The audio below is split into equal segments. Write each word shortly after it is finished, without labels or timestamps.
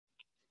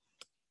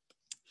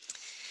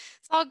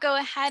I'll go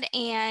ahead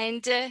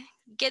and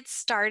get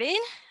started.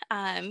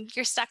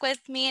 You're stuck with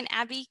me and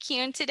Abby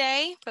Kuhn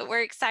today, but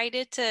we're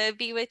excited to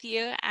be with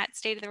you at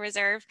State of the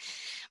Reserve.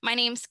 My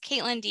name's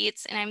Kaitlyn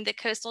Dietz, and I'm the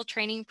Coastal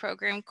Training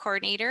Program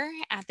Coordinator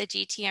at the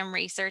GTM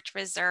Research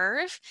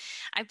Reserve.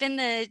 I've been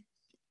the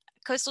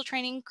Coastal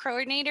Training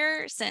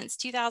Coordinator since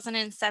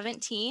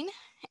 2017.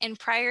 And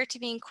prior to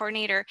being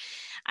coordinator,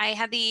 I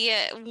had the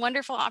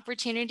wonderful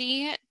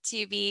opportunity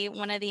to be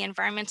one of the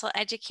environmental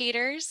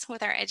educators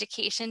with our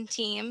education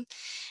team.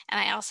 And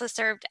I also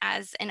served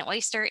as an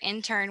oyster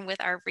intern with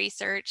our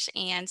research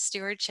and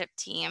stewardship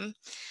team.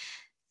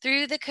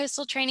 Through the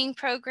Coastal Training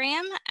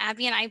Program,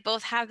 Abby and I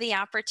both have the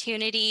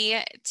opportunity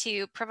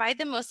to provide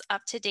the most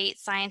up-to-date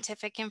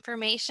scientific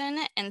information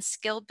and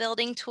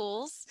skill-building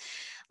tools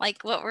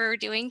like what we're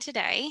doing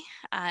today,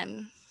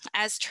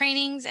 as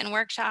trainings and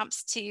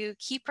workshops to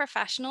key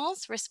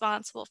professionals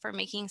responsible for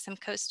making some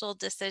coastal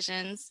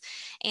decisions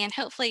and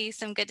hopefully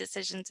some good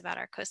decisions about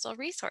our coastal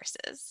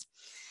resources.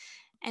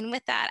 And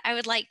with that, I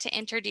would like to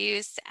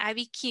introduce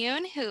Abby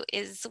Kuhn, who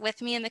is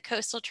with me in the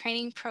Coastal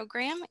Training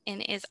Program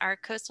and is our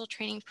Coastal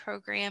Training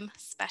Program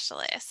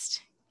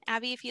Specialist.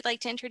 Abby, if you'd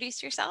like to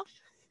introduce yourself.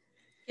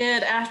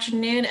 Good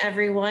afternoon,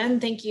 everyone.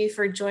 Thank you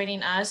for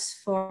joining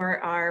us for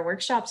our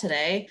workshop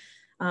today.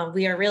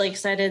 We are really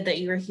excited that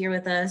you are here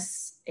with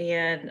us,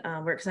 and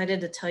we're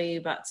excited to tell you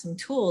about some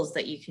tools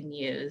that you can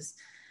use.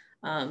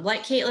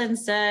 Like Kaitlyn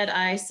said,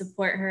 I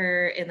support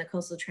her in the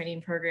Coastal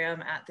Training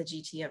Program at the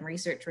GTM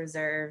Research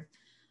Reserve.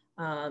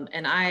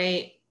 And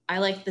I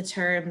like the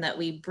term that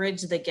we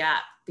bridge the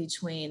gap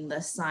between the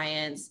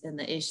science and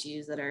the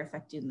issues that are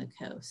affecting the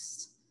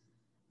coast.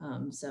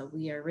 So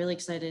we are really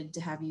excited to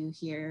have you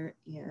here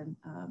and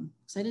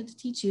excited to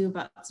teach you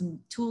about some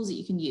tools that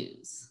you can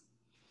use.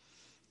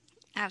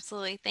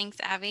 Absolutely. Thanks,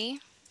 Abby.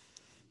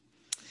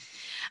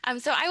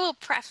 So I will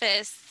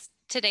preface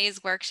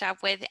today's workshop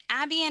with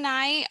Abby and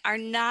I are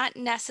not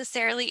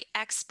necessarily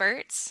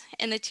experts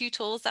in the two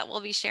tools that we'll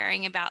be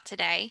sharing about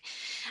today.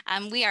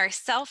 We are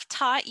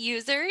self-taught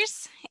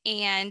users,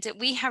 and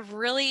we have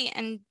really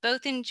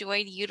both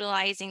enjoyed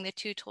utilizing the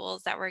two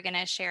tools that we're going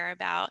to share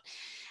about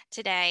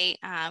today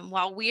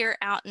while we're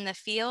out in the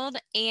field,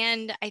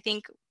 and I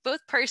think both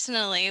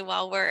personally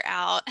while we're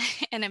out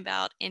and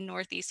about in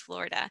Northeast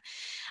Florida.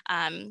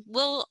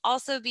 We'll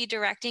also be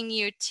directing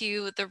you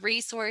to the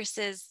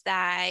resources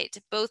that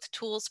both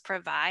tools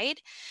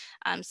provide.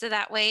 So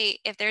that way,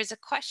 if there's a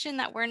question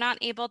that we're not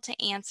able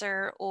to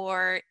answer,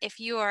 or if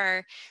you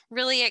are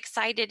really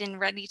excited and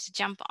ready to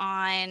jump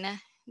on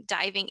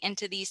diving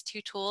into these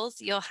two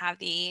tools, you'll have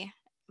the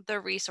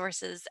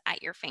resources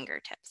at your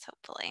fingertips,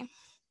 hopefully.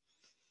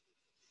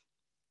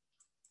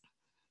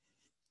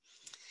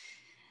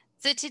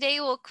 So today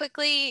we'll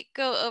quickly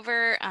go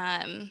over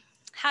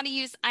how to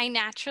use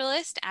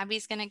iNaturalist.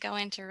 Abby's going to go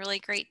into really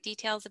great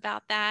details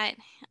about that.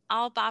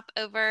 I'll bop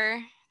over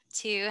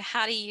to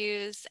how to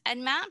use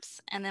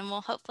EDDMapS, and then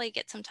we'll hopefully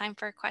get some time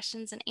for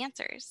questions and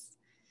answers.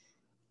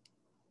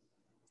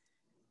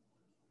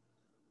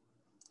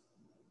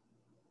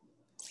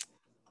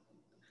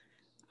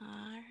 All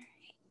right.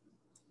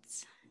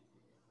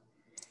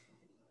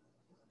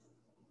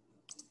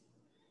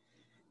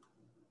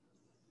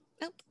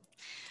 Oh,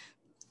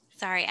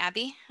 sorry,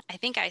 Abby. I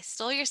think I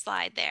stole your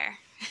slide there.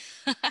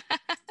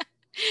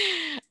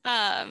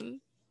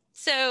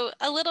 So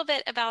a little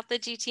bit about the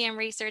GTM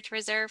Research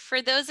Reserve.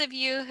 For those of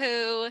you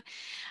who,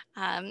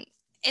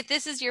 if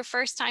this is your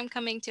first time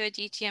coming to a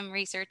GTM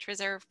Research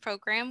Reserve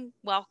program,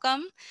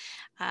 welcome.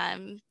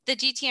 The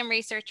GTM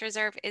Research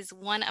Reserve is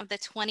one of the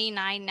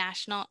 29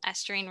 national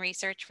estuarine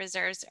research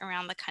reserves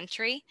around the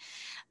country.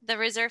 The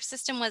reserve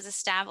system was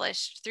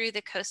established through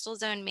the Coastal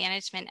Zone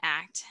Management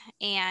Act,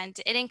 and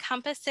it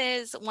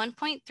encompasses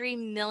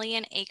 1.3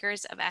 million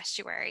acres of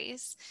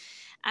estuaries.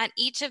 At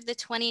each of the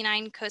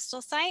 29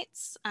 coastal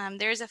sites,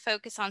 there's a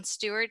focus on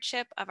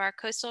stewardship of our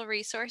coastal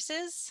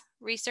resources,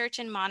 research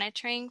and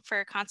monitoring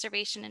for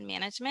conservation and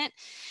management,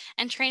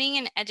 and training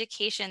and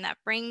education that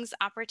brings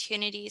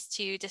opportunities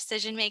to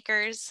decision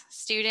makers,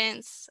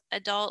 students,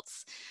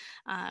 adults.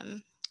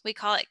 We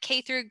call it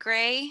K through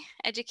Gray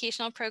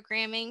educational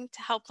programming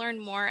to help learn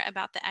more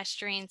about the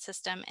estuarine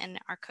system in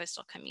our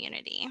coastal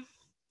community.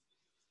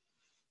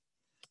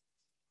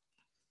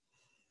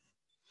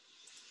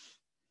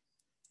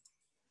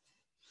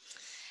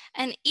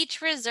 And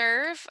each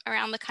reserve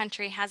around the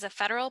country has a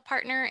federal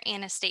partner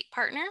and a state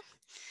partner.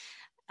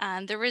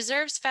 The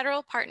reserve's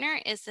federal partner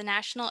is the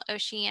National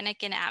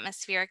Oceanic and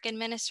Atmospheric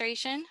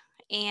Administration.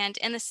 And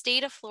in the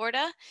state of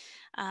Florida,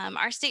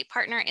 our state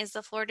partner is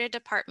the Florida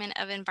Department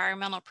of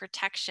Environmental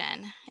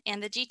Protection.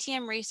 And the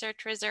GTM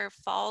Research Reserve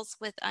falls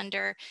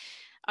under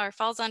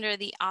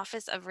the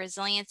Office of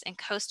Resilience and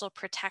Coastal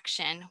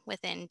Protection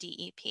within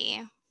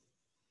DEP.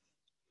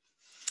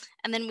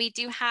 And then we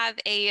do have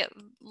a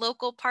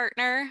local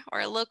partner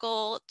or a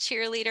local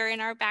cheerleader in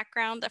our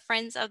background, the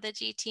Friends of the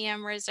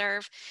GTM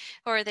Reserve,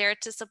 who are there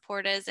to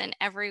support us in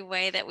every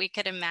way that we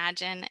could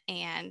imagine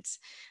and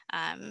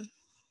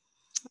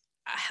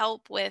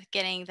help with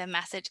getting the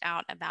message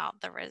out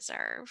about the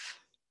reserve.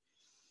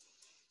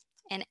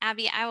 And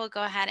Abby, I will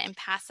go ahead and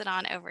pass it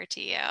on over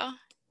to you.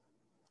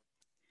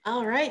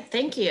 All right,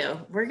 thank you.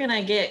 We're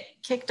gonna get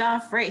kicked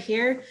off right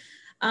here.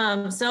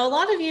 So a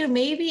lot of you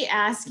may be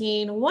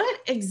asking, what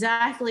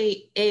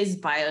exactly is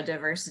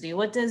biodiversity?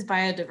 What does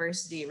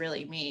biodiversity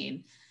really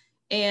mean?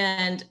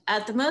 And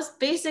at the most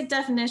basic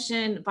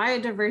definition,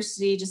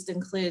 biodiversity just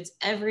includes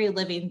every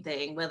living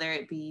thing, whether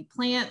it be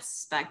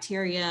plants,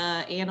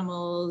 bacteria,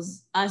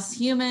 animals, us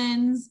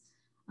humans,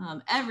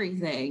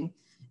 everything.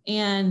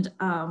 And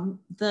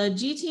the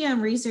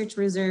GTM Research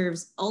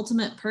Reserve's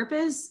ultimate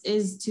purpose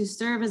is to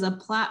serve as a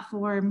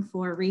platform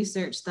for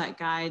research that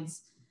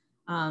guides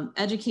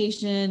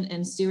education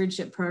and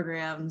stewardship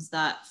programs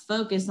that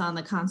focus on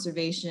the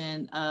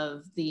conservation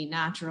of the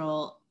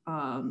natural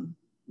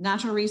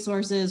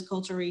resources,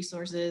 cultural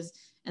resources,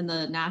 and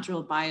the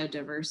natural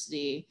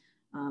biodiversity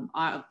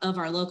of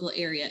our local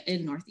area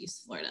in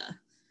Northeast Florida.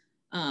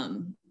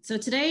 So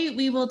today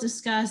we will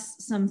discuss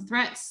some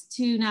threats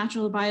to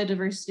natural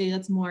biodiversity.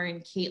 That's more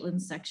in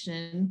Kaitlyn's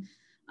section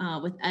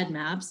with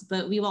EDDMapS,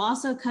 but we will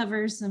also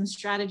cover some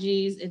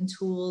strategies and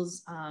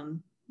tools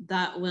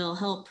that will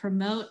help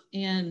promote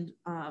and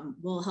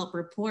will help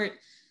report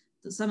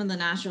some of the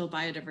natural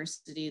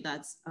biodiversity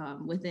that's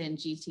within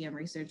GTM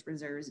Research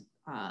Reserve's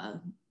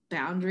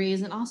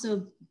boundaries and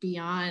also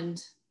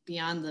beyond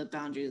the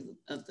boundaries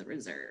of the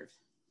reserve.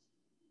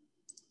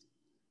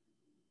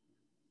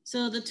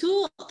 So the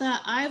tool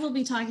that I will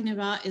be talking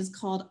about is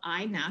called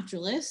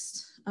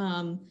iNaturalist.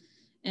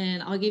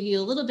 And I'll give you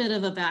a little bit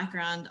of a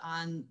background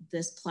on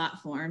this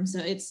platform. So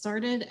it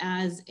started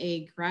as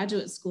a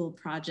graduate school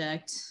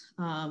project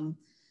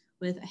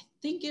with, I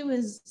think it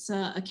was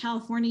a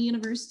California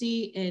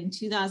university in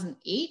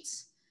 2008.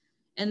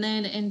 And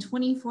then in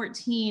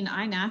 2014,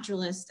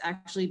 iNaturalist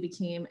actually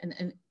became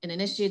an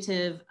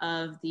initiative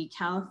of the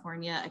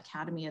California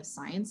Academy of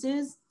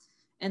Sciences.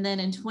 And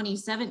then in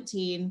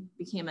 2017,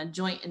 became a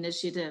joint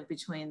initiative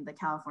between the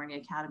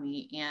California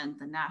Academy and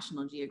the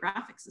National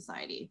Geographic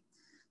Society.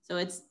 So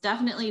it's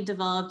definitely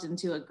developed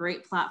into a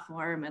great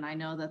platform, and I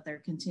know that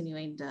they're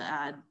continuing to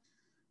add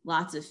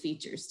lots of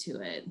features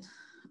to it.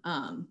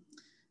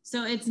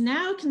 So it's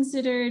now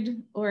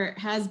considered, or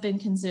has been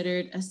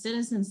considered, a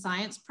citizen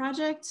science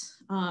project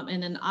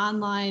and an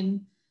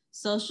online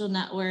social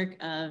network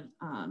of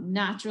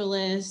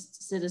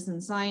naturalists,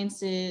 citizen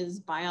sciences,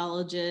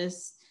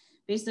 biologists,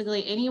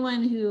 basically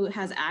anyone who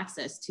has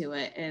access to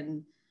it.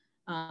 And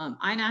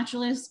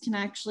iNaturalist can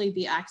actually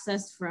be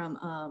accessed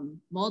from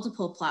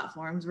multiple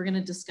platforms. We're going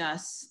to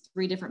discuss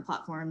 3 different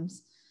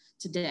platforms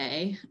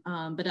today,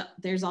 but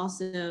there's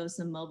also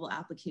some mobile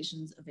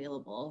applications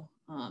available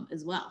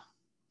as well.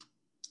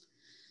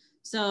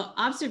 So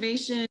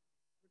observations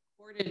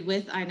recorded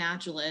with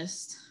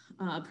iNaturalist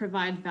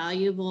provide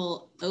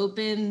valuable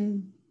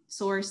open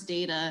source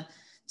data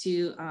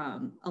to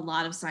a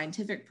lot of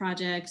scientific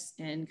projects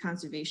and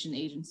conservation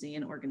agency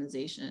and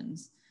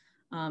organizations.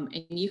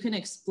 And you can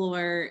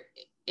explore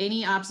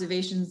any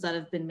observations that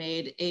have been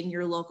made in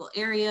your local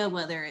area,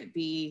 whether it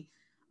be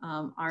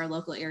our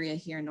local area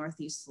here in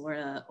Northeast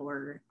Florida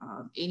or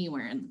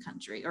anywhere in the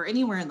country or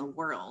anywhere in the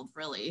world,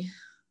 really.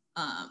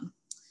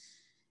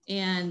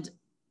 And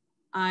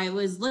I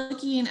was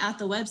looking at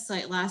the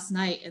website last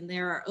night, and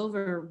there are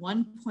over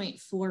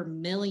 1.4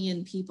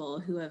 million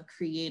people who have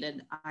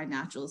created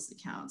iNaturalist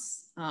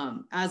accounts.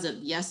 As of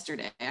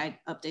yesterday, I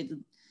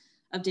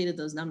updated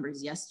those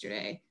numbers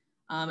yesterday.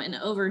 And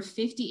over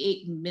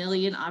 58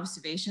 million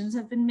observations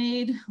have been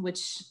made,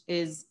 which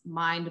is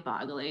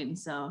mind-boggling.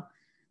 So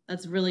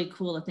that's really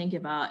cool to think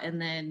about.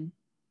 And then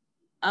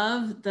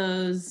of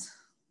those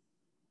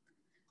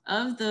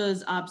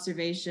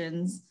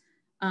observations,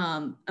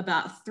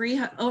 about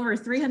over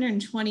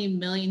 320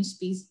 million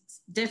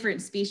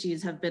different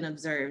species have been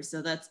observed.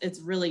 So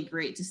it's really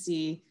great to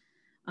see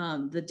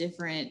the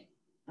different,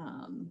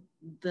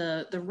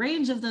 the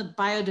range of the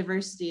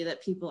biodiversity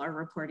that people are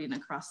reporting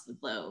across the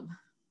globe.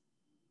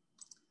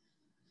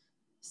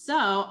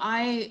 So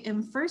I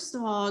am first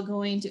of all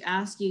going to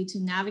ask you to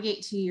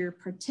navigate to your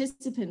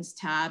participants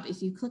tab.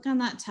 If you click on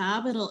that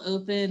tab, it'll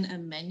open a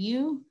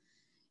menu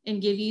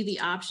and give you the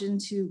option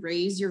to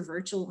raise your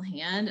virtual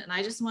hand. And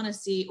I just want to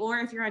see, or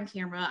if you're on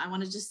camera, I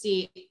want to just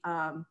see,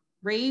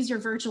 raise your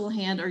virtual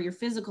hand or your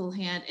physical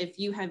hand if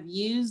you have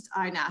used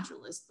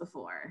iNaturalist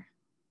before.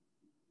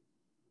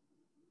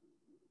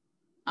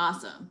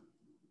 Awesome.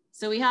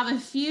 So we have a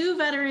few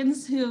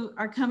veterans who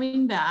are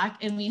coming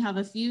back and we have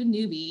a few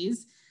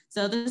newbies.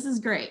 So this is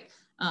great.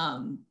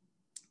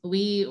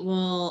 We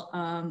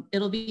will,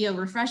 it'll be a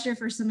refresher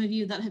for some of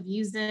you that have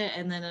used it,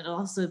 and then it'll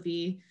also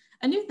be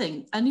a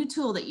new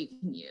tool that you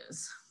can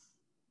use.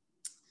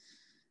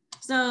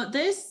 So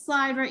this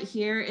slide right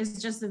here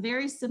is just a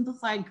very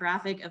simplified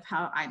graphic of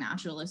how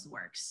iNaturalist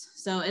works.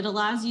 So it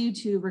allows you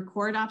to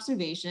record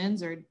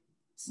observations or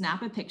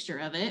snap a picture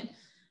of it.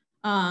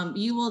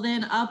 You will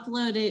then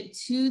upload it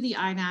to the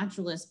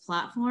iNaturalist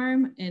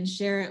platform and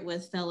share it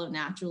with fellow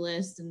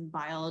naturalists and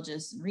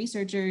biologists and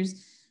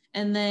researchers.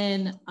 And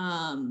then,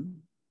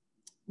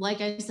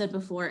 like I said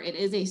before, it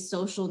is a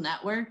social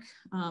network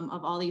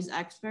of all these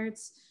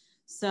experts.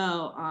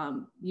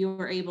 So you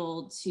were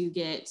able to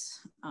get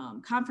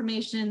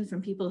confirmation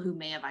from people who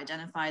may have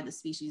identified the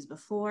species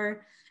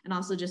before, and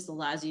also just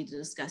allows you to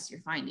discuss your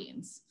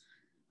findings.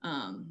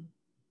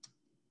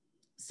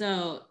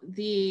 So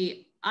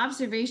the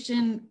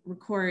observation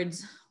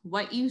records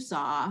what you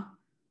saw,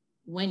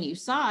 when you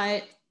saw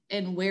it,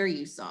 and where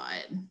you saw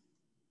it.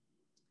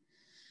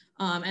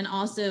 And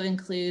also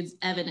includes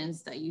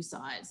evidence that you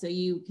saw it. So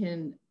you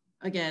can,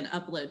 again,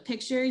 upload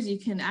pictures. You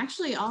can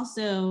actually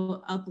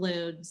also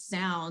upload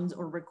sounds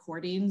or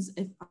recordings.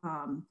 If,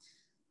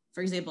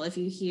 for example, if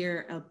you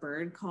hear a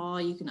bird call,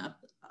 you can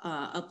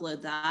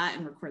upload that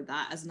and record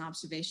that as an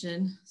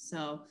observation.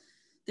 So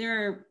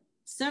there are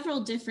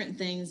several different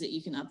things that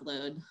you can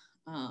upload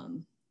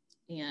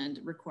and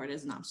record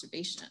as an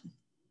observation.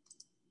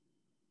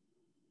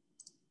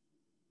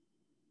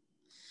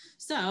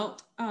 So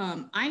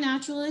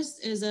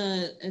iNaturalist is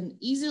an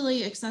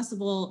easily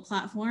accessible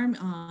platform.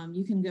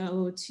 You can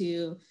go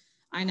to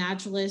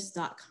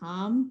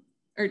iNaturalist.com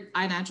or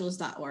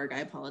iNaturalist.org, I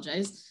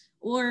apologize.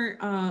 Or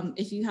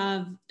if you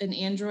have an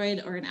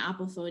Android or an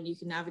Apple phone, you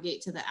can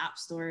navigate to the app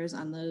stores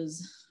on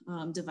those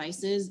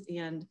devices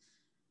and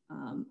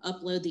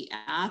upload the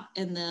app.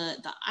 And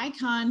the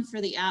icon for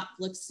the app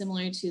looks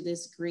similar to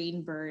this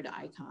green bird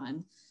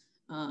icon,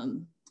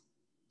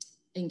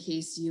 in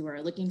case you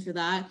are looking for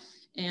that.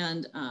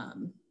 And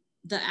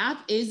the app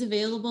is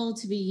available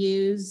to be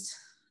used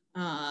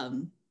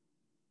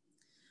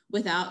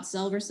without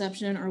cell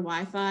reception or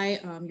Wi-Fi.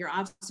 Your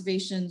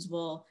observations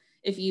will,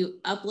 if you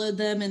upload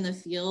them in the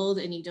field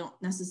and you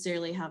don't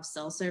necessarily have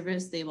cell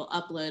service, they will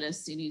upload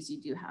as soon as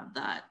you do have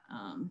that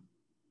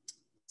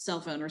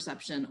cell phone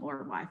reception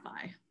or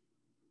Wi-Fi.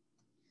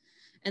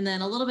 And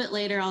then a little bit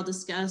later, I'll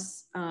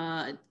discuss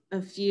a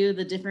few of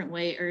the different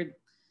or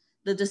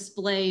the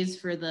displays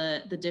for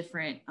the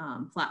different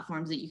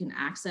platforms that you can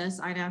access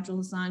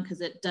iNaturalist on, because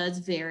it does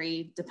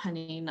vary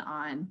depending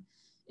on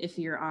if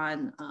you're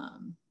on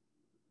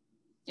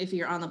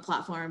the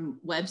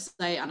platform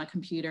website on a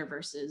computer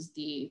versus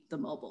the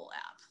mobile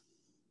app.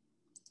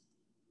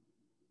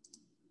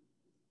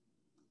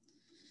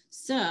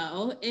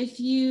 So if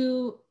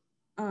you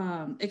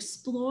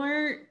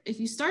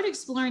start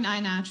exploring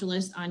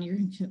iNaturalist on your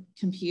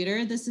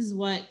computer, this is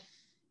what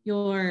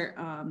your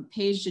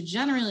page should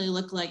generally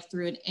look like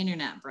through an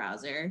internet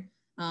browser.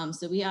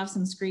 So we have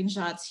some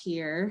screenshots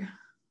here.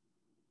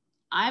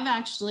 I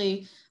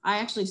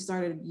actually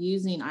started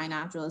using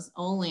iNaturalist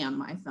only on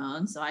my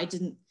phone, so I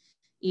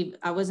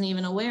wasn't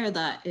even aware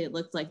that it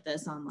looked like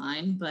this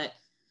online. But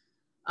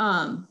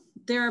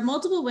there are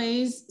multiple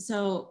ways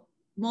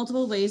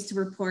to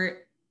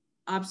report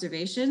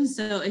observations.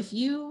 So if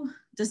you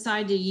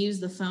decide to use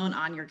the phone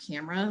on your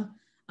camera,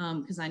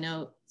 because I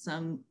know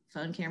some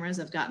phone cameras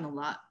have gotten a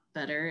lot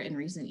better in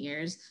recent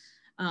years,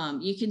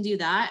 you can do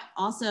that.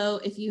 Also,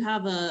 if you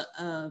have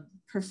a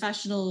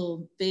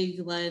professional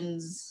big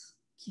lens,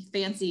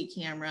 fancy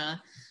camera,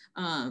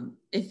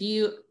 if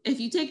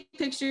you take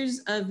pictures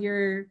of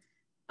your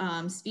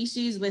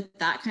species with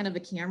that kind of a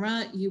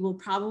camera, you will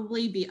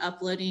probably be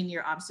uploading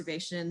your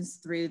observations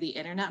through the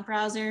internet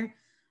browser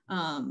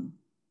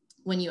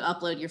when you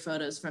upload your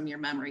photos from your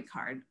memory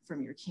card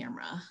from your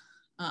camera.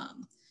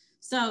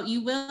 So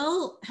you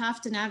will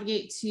have to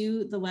navigate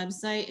to the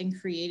website and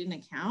create an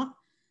account.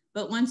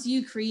 But once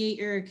you create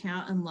your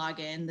account and log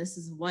in, this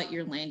is what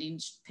your landing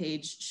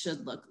page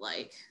should look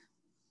like.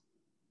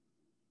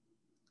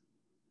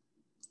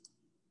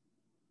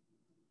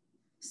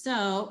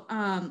 So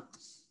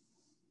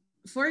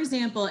for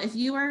example, if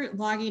you are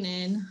logging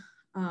in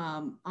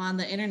on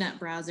the internet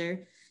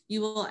browser, you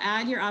will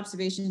add your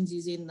observations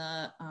using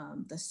the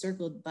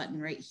circled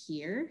button right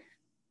here.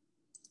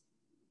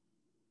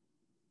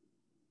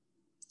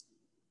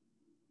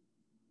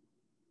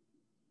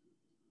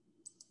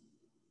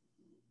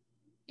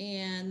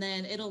 And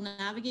then it'll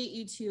navigate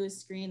you to a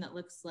screen that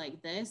looks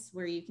like this,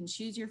 where you can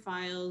choose your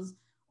files,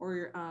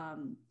 or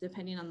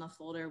depending on the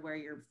folder where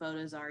your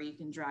photos are, you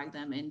can drag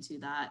them into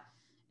that.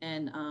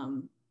 And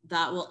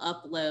that will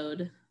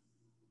upload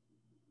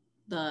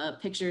the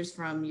pictures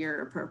from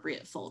your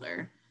appropriate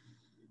folder.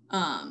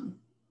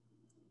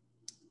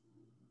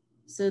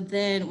 So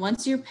then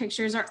once your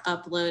pictures are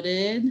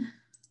uploaded,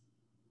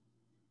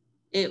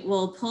 it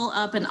will pull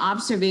up an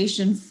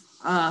observation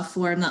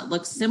form that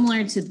looks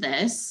similar to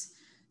this.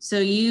 So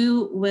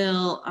you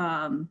will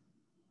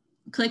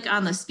click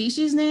on the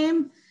species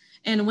name,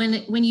 and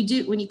when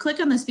you click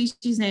on the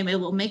species name, it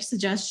will make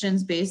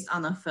suggestions based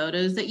on the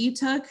photos that you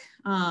took,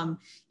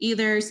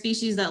 either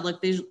species that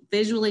look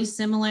visually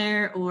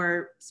similar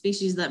or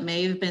species that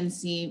may have been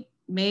seen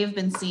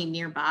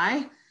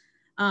nearby.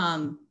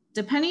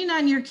 Depending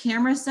on your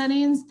camera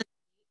settings, the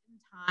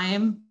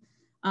time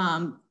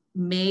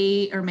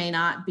may or may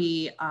not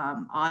be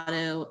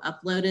auto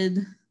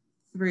uploaded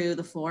through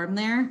the form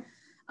there.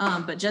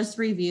 But just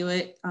review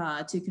it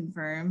to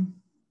confirm.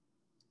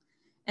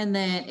 And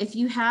then if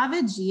you have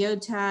a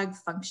geotag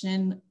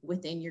function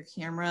within your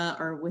camera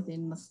or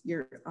within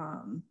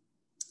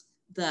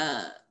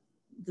the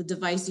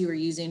device you were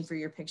using for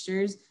your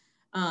pictures,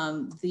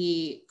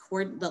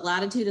 The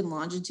latitude and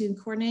longitude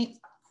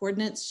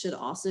coordinates should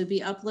also be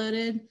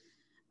uploaded.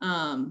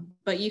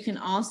 But you can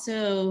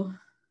also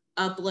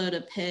upload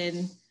a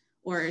pin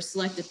or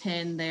select a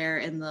pin there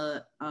in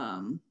the,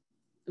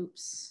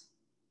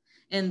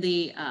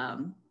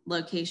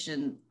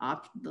 location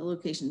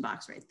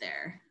box right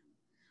there.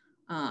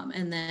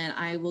 And then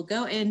I will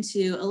go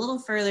into a little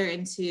further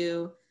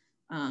into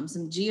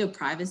some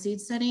geo-privacy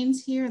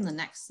settings here in the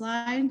next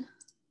slide.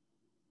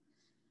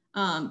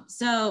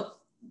 So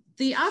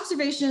the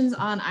observations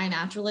on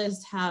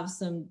iNaturalist have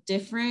some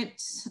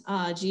different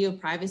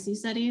geo-privacy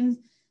settings.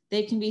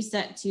 They can be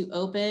set to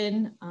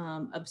open,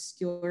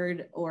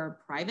 obscured, or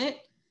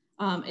private.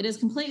 It is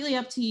completely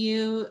up to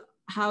you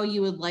how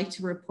you would like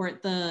to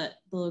report the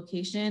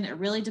location. It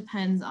really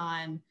depends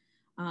on,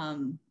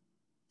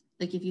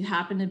 like if you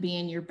happen to be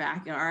in your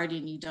backyard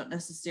and you don't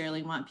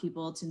necessarily want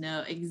people to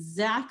know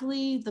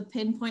exactly the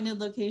pinpointed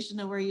location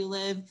of where you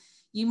live,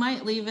 you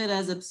might leave it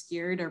as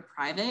obscured or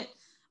private.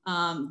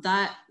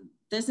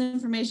 This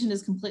information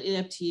is completely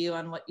up to you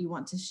on what you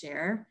want to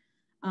share.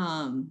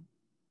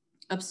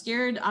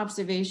 Obscured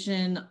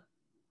observation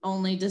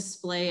only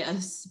display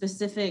a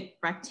specific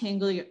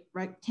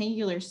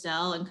rectangular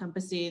cell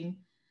encompassing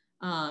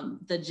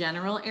the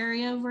general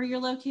area where you're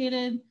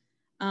located,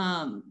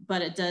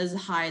 but it does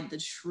hide the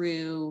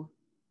true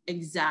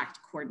exact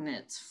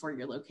coordinates for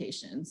your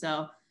location.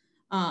 So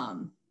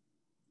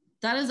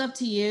that is up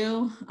to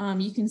you.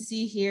 You can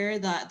see here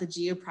that the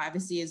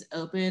geo-privacy is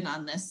open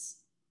on this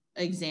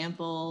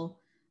example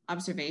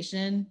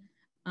observation.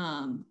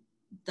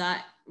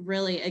 That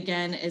really,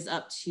 again, is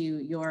up to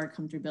your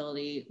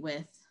comfortability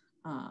with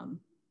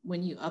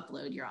when you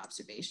upload your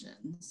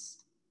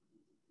observations.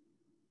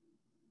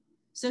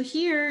 So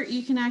here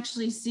you can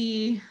actually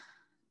see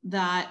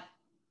that,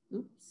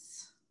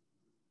 oops,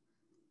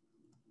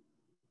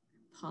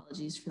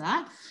 apologies for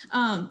that.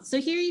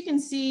 So here you can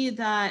see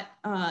that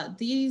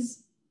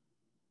these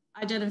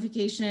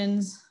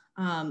identifications,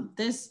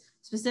 this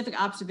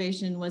specific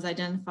observation was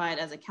identified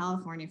as a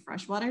California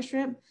freshwater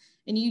shrimp.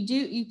 And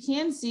you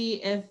can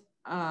see if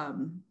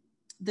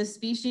the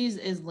species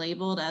is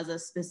labeled as a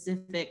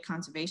specific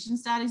conservation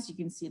status. You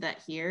can see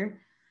that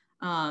here.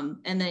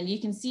 And then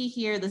you can see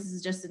here, this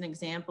is just an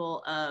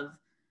example of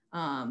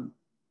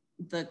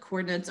the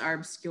coordinates are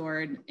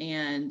obscured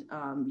and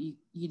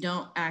you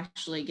don't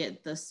actually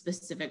get the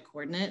specific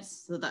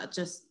coordinates. So that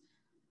just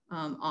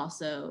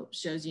also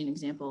shows you an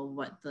example of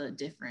what the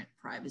different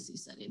privacy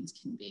settings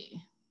can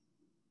be.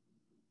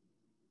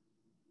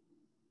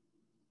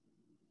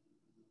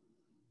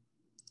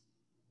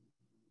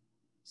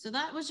 So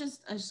that was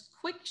just a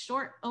quick,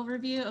 short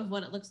overview of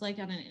what it looks like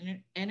on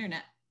an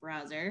internet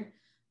browser.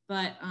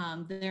 But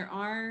there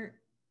are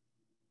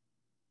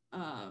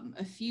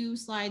a few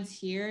slides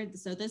here.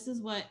 So this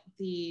is what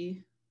the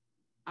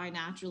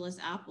iNaturalist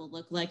app will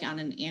look like on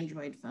an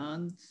Android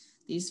phone.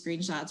 These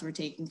screenshots were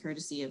taken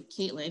courtesy of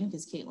Kaitlyn,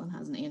 because Kaitlyn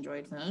has an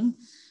Android phone.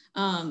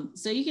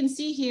 So you can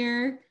see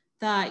here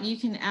that you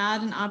can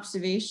add an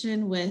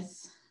observation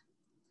with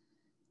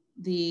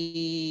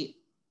the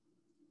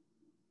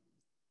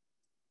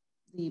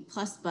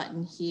plus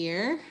button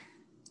here.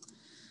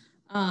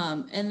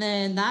 And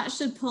then that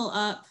should pull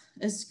up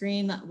a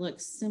screen that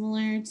looks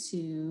similar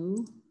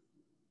to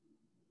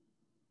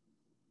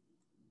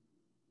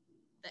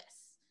this.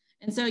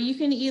 And so you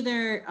can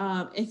either,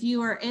 if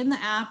you are in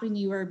the app and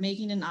you are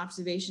making an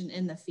observation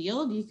in the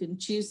field, you can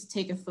choose to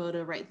take a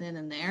photo right then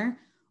and there.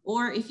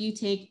 Or if you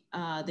take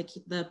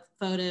the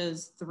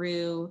photos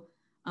through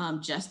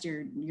just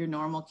your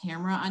normal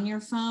camera on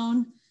your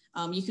phone,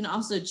 you can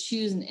also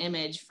choose an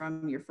image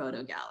from your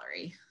photo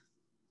gallery.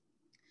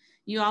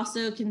 You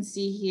also can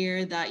see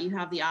here that you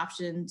have the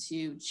option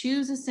to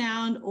choose a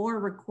sound or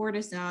record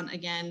a sound.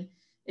 Again,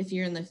 if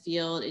you're in the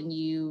field and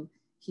you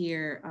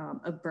hear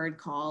a bird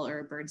call or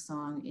a bird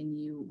song and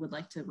you would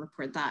like to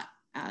report that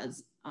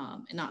as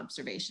an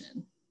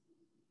observation.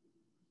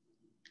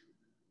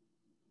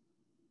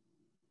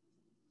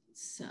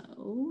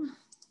 So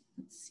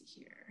let's see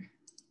here.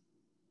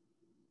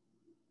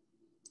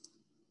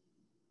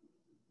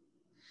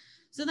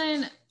 So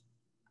then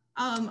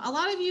a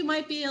lot of you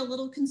might be a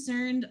little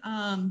concerned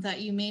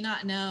that you may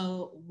not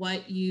know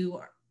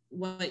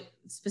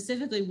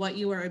specifically what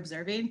you are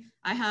observing.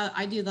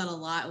 I do that a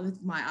lot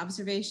with my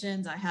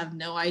observations. I have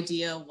no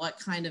idea what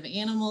kind of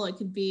animal it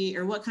could be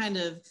or what kind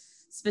of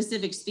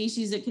specific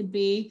species it could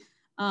be.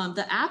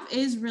 The app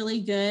is really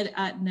good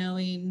at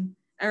knowing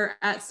or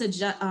at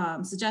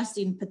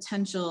suggesting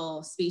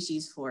potential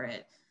species for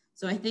it.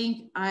 So I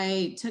think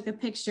I took a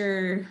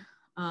picture,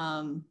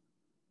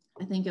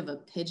 I think of a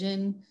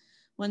pigeon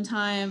one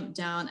time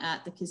down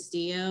at the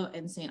Castillo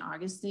in St.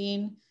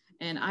 Augustine.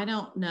 And I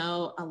don't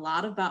know a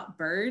lot about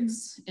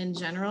birds in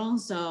general.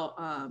 So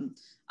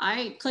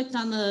I clicked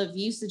on the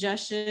view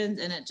suggestions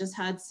and it just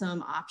had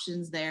some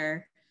options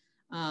there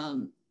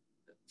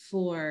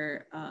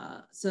for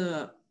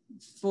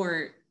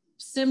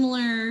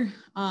similar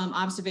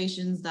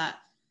observations that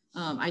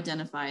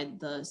identified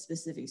the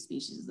specific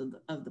species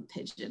of the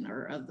pigeon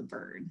or of the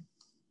bird.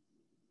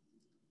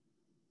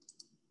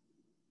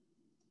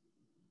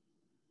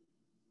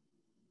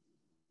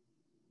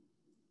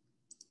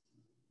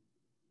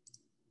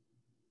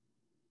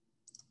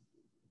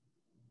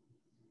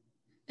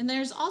 And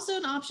there's also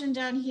an option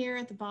down here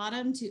at the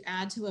bottom to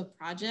add to a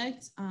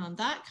project.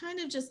 That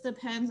kind of just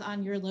depends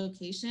on your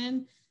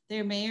location.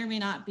 There may or may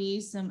not be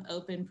some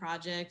open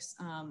projects.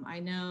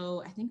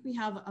 I think we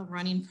have a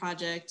running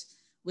project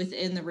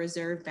within the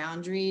reserve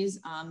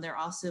boundaries. There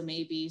also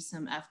may be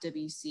some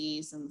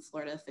FWC, some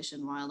Florida Fish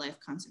and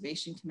Wildlife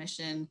Conservation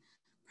Commission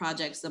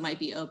projects that might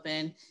be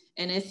open.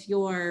 And if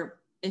your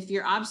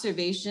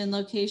observation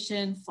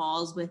location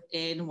falls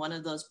within one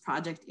of those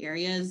project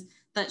areas,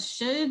 that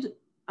should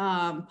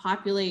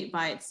populate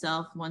by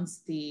itself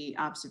once the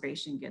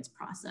observation gets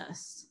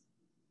processed.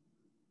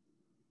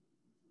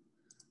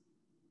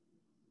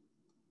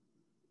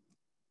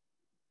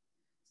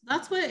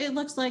 That's what it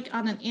looks like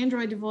on an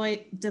Android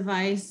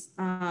device.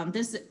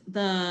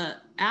 The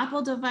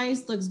Apple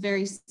device looks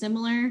very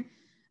similar.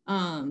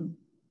 Again,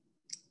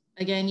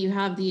 you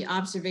have the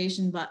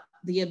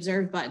the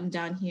observe button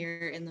down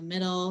here in the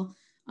middle.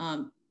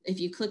 If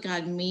you click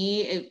on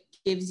me, it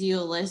gives you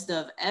a list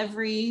of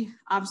every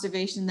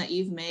observation that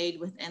you've made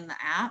within the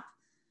app.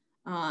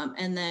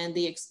 And then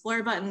the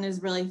explore button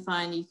is really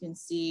fun. You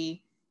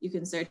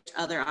can search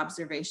other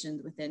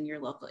observations within your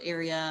local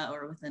area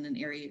or within an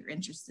area you're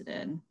interested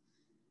in.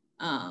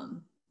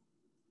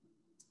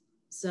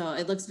 So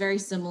it looks very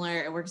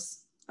similar. It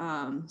works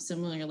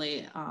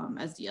similarly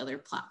as the other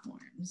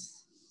platforms.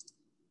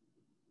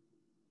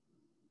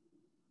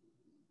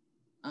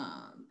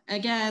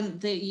 Again,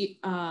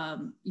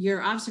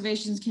 your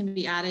observations can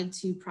be added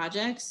to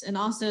projects, and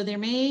also there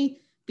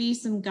may be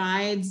some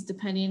guides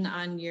depending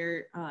on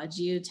your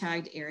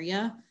geotagged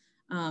area,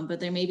 but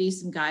there may be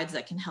some guides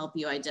that can help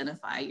you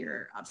identify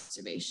your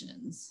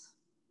observations.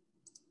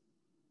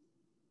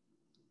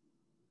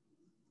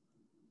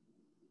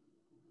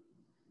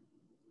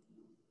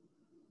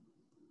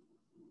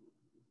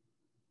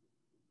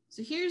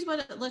 So here's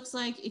what it looks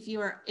like if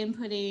you are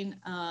inputting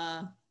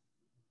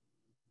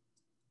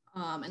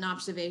an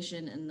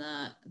observation in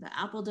the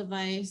Apple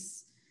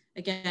device.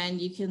 Again,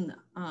 you can,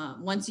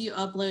 once you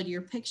upload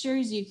your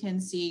pictures, you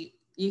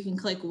can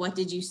click what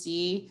did you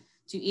see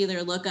to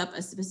either look up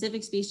a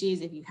specific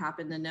species if you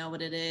happen to know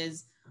what it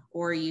is,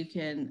 or you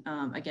can,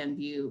 again,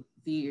 view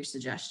your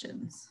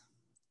suggestions.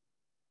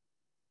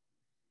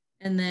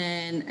 And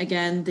then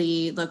again,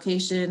 the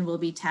location will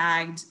be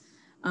tagged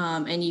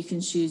and you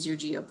can choose your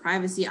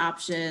geo-privacy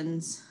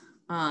options.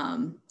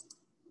 And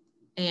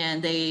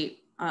they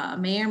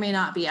may or may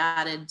not be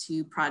added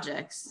to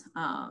projects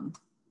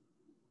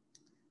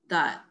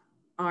that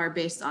are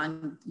based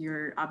on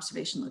your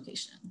observation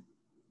location.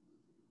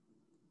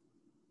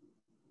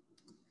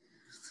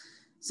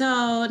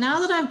 So now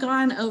that I've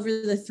gone over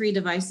the 3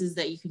 devices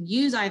that you can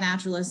use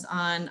iNaturalist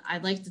on,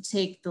 I'd like to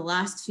take the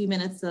last few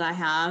minutes that I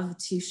have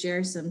to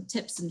share some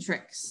tips and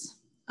tricks.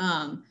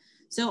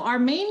 So our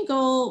main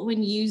goal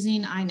when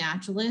using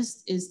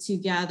iNaturalist is to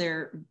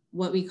gather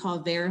what we call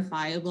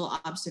verifiable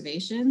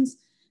observations,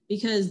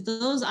 because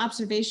those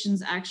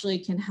observations actually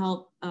can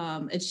help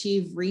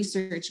achieve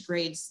research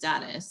grade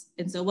status.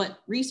 And so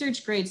what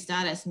research grade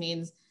status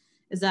means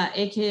is that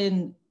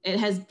it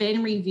has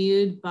been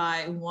reviewed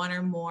by 1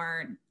 or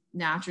more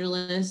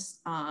naturalists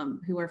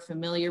who are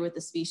familiar with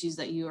the species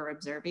that you are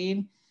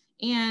observing.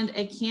 And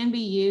it can be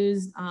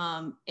used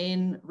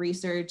in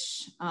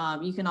research.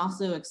 You can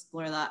also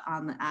explore that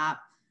on the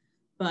app,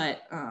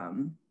 but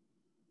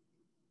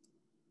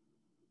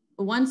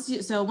once you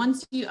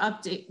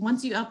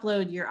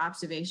upload your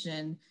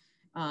observation,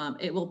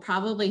 it will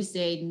probably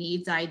say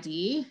needs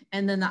ID.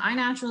 And then the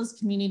iNaturalist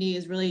community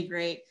is really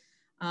great.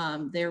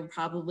 There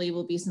probably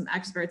will be some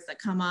experts that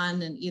come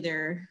on and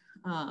either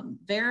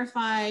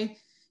verify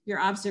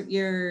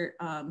your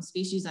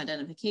species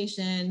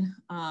identification,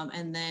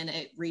 and then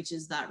it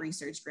reaches that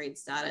research grade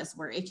status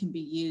where it can be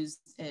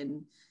used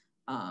in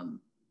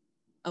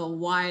a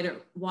wide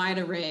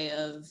array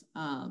of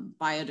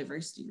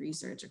biodiversity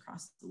research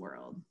across the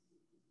world.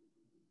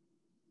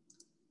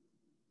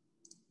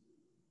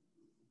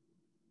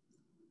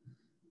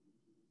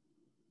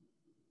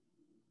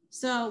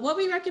 So what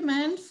we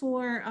recommend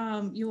for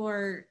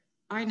your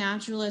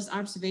iNaturalist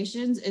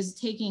observations is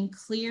taking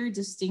clear,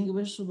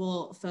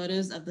 distinguishable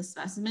photos of the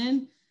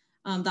specimen.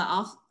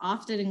 That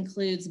often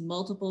includes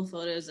multiple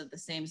photos of the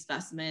same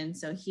specimen.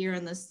 So here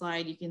on this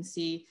slide, you can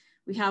see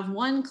we have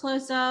one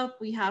close up,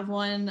 we have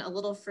one a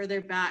little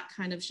further back,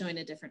 kind of showing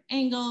a different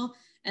angle,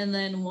 and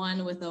then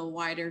one with a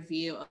wider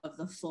view of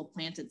the full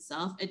plant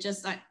itself. It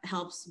just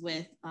helps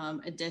with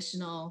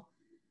additional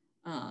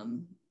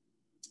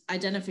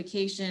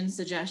identification,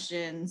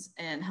 suggestions,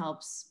 and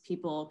helps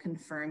people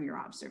confirm your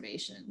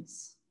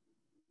observations.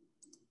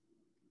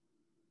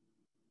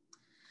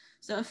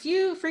 So a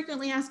few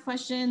frequently asked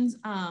questions.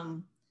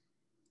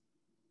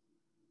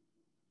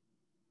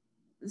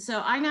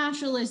 So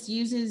iNaturalist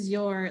uses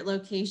your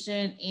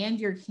location and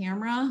your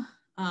camera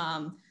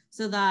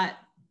so that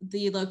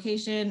the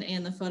location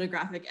and the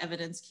photographic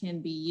evidence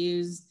can be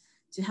used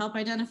to help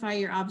identify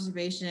your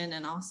observation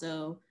and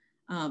also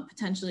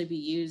potentially be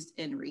used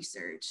in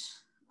research.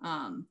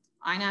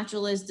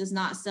 iNaturalist does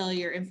not sell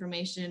your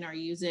information or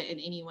use it in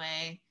any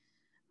way.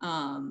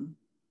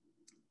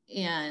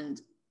 And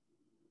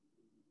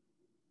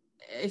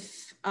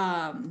if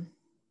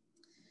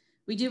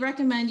we do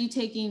recommend you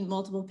taking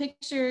multiple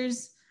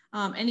pictures.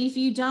 And if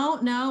you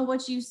don't know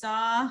what you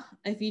saw,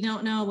 if you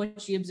don't know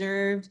what you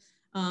observed,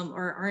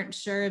 or aren't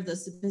sure of the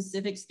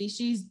specific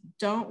species,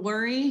 don't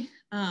worry.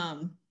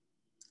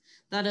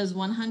 That is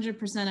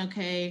 100%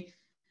 okay.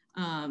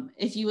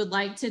 If you would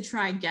like to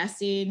try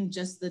guessing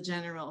just the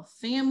general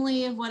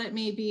family of what it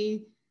may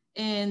be,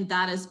 and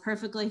that is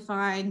perfectly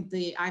fine.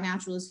 The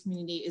iNaturalist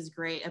community is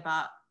great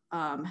about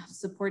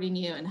supporting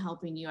you and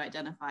helping you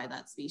identify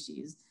that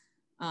species,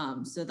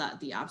 so that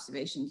the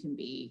observation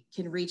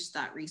can reach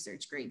that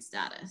research grade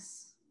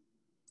status.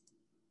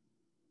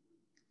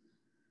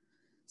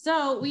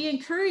 So we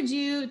encourage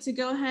you to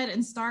go ahead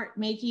and start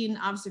making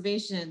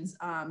observations.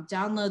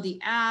 Download the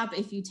app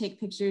if you take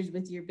pictures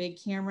with your big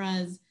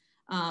cameras,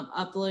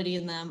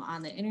 uploading them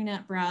on the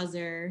internet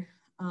browser.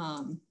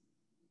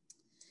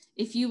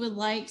 If you would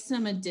like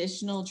some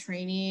additional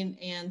training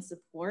and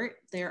support,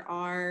 there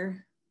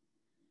are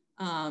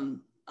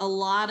a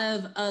lot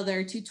of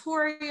other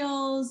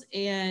tutorials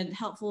and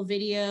helpful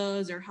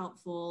videos or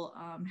helpful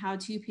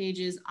how-to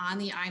pages on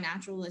the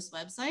iNaturalist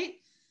website.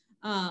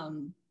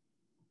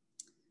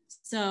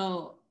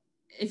 So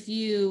if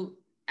you,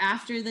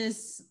 after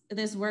this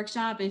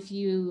workshop, if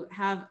you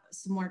have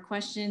some more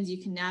questions,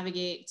 you can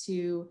navigate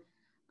to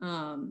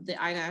the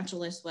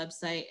iNaturalist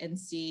website and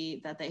see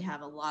that they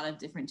have a lot of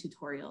different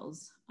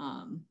tutorials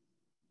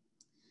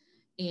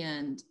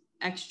and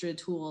extra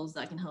tools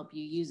that can help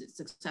you use it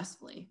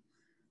successfully.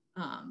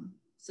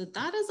 So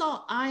that is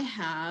all I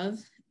have,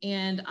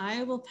 and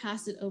I will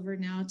pass it over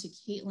now to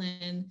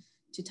Kaitlyn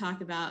to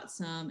talk about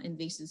some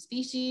invasive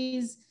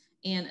species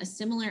and a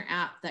similar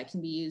app that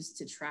can be used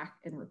to track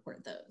and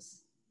report those.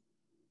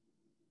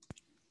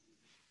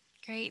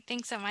 Great,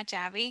 thanks so much,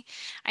 Abby.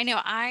 I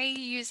know I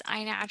use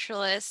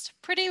iNaturalist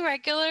pretty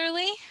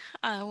regularly.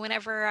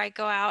 Whenever I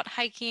go out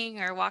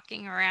hiking or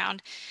walking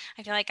around,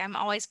 I feel like I'm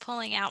always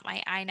pulling out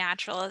my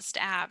iNaturalist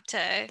app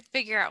to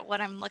figure out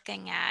what I'm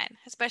looking at,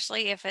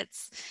 especially if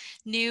it's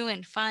new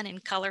and fun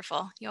and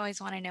colorful. You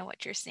always want to know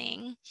what you're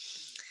seeing.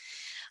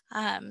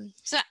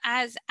 So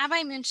as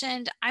Abby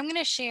mentioned, I'm going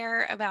to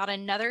share about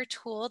another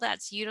tool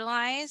that's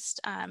utilized,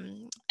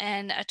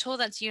 and a tool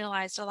that's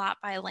utilized a lot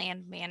by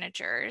land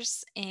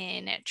managers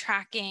in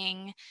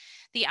tracking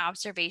the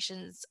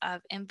observations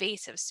of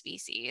invasive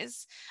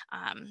species.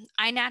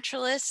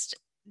 iNaturalist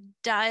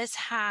does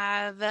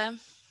have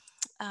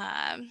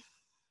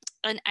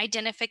an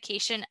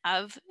identification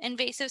of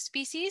invasive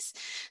species.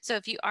 So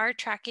if you are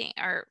tracking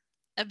or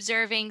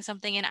observing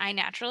something in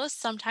iNaturalist,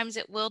 sometimes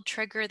it will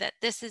trigger that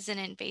this is an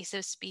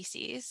invasive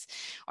species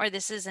or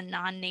this is a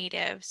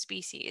non-native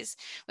species,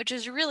 which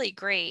is really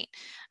great.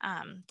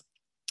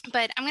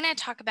 But I'm going to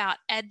talk about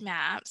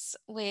EDDMapS,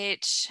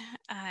 which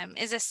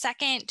is a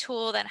second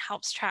tool that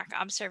helps track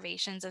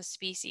observations of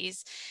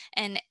species.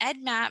 And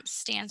EDDMapS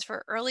stands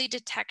for Early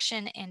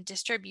Detection and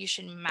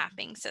Distribution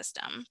Mapping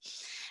System.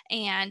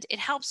 And it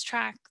helps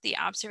track the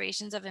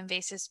observations of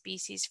invasive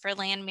species for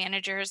land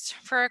managers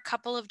for a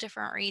couple of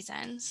different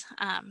reasons.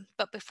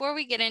 But before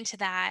we get into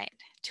that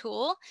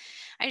tool,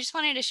 I just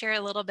wanted to share a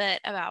little bit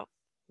about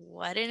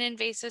what an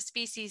invasive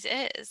species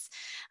is.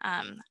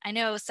 I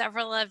know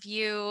several of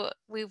you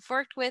we've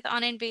worked with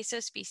on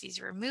invasive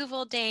species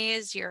removal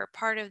days. You're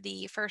part of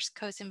the First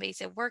Coast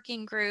Invasive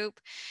Working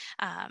Group.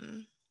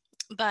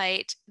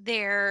 But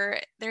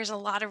there's a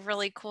lot of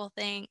really cool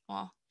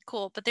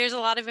but there's a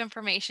lot of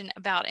information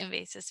about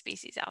invasive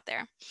species out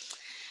there.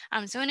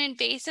 So an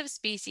invasive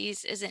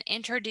species is an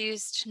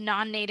introduced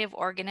non-native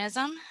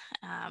organism,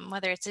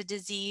 whether it's a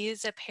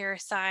disease, a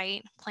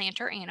parasite,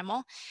 plant, or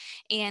animal,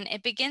 and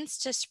it begins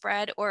to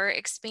spread or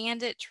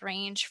expand its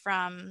range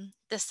from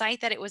the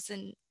site that it was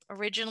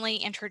originally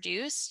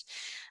introduced,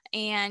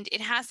 and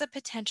it has the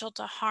potential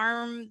to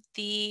harm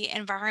the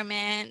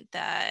environment,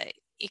 the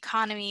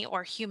economy,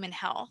 or human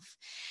health.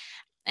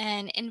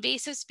 And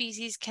invasive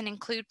species can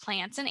include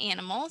plants and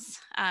animals.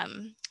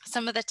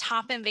 Some of the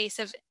top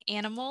invasive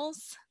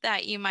animals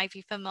that you might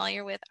be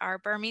familiar with are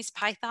Burmese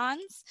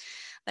pythons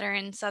that are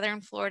in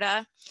southern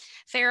Florida,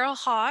 feral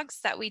hogs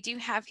that we do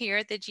have here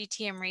at the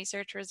GTM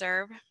Research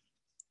Reserve,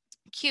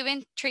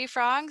 Cuban tree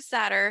frogs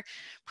that are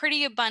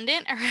pretty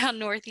abundant around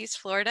Northeast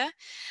Florida,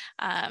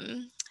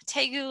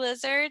 tegu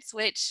lizards,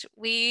 which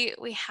we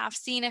have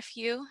seen a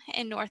few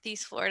in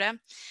Northeast Florida,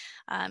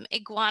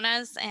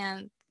 iguanas,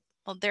 and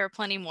well, there are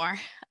plenty more.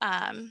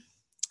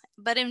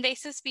 But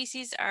invasive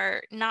species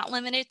are not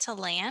limited to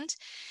land.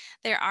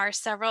 There are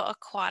several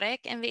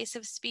aquatic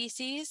invasive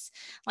species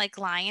like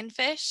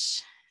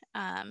lionfish.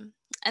 And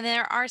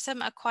there are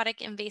some aquatic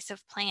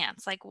invasive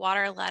plants like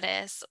water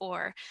lettuce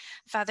or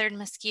feathered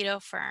mosquito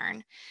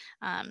fern.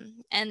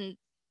 And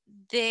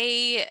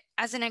they,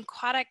 as an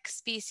aquatic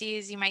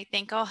species, you might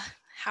think, oh,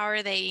 how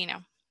are they,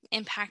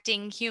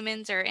 impacting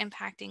humans or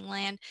impacting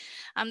land?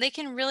 They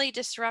can really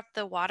disrupt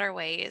the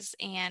waterways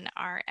and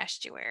our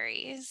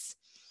estuaries.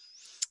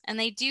 And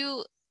they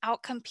do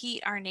outcompete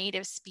our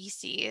native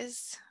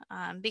species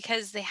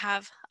because they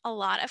have a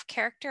lot of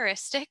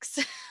characteristics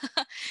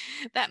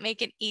that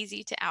make it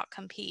easy to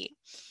outcompete.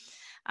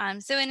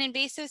 So in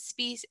invasive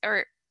species,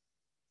 we're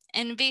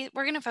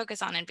going to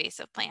focus on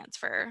invasive plants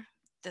for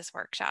this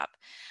workshop.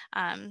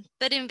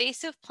 But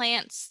invasive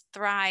plants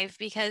thrive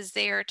because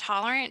they are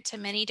tolerant to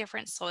many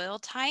different soil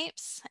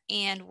types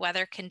and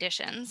weather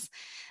conditions.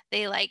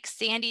 They like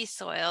sandy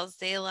soils,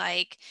 they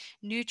like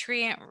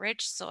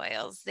nutrient-rich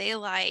soils, they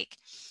like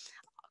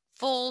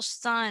full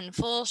sun,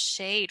 full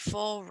shade,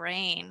 full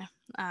rain.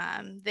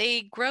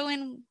 They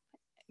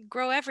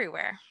grow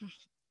everywhere.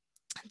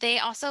 They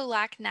also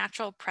lack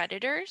natural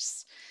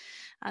predators.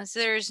 So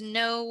there's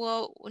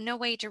no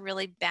way to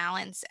really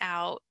balance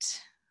out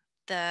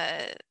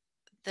the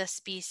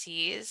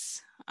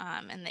species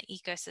and the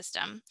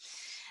ecosystem.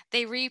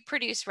 They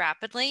reproduce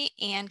rapidly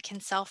and can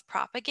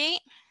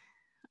self-propagate.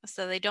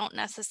 So they don't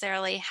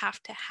necessarily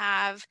have to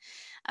have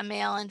a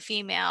male and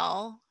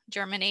female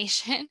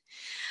germination.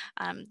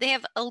 They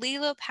have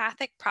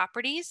allelopathic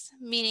properties,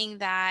 meaning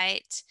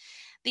that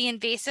the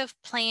invasive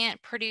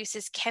plant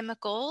produces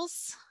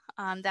chemicals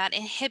that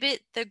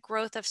inhibit the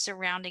growth of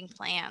surrounding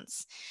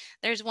plants.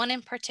 There's one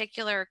in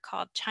particular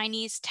called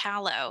Chinese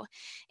tallow,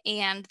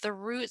 and the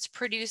roots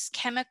produce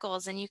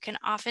chemicals, and you can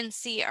often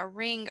see a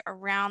ring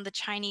around the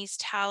Chinese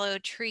tallow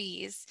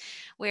trees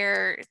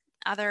where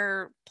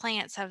other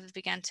plants have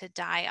begun to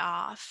die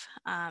off,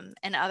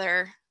 and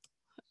other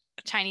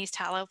Chinese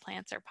tallow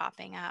plants are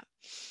popping up.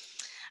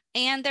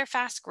 And they're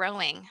fast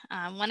growing.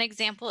 One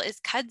example is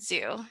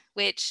kudzu,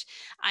 which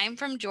I'm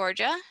from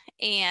Georgia,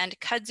 and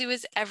kudzu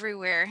is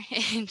everywhere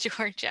in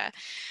Georgia.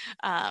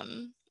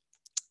 And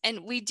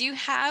we do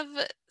have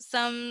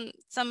some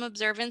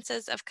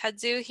observances of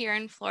kudzu here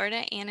in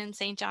Florida and in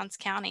St. Johns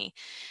County.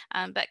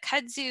 But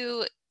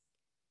kudzu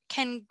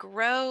can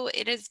grow.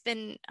 It has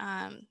been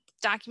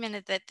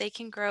documented that they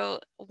can grow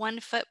 1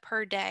 foot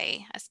per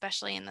day,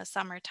 especially in the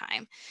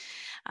summertime.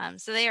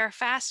 So they are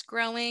fast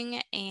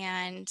growing,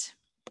 and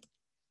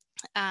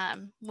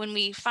when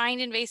we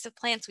find invasive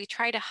plants, we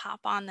try to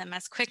hop on them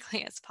as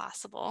quickly as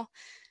possible.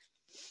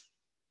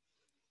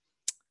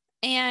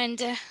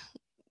 And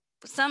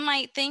some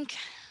might think,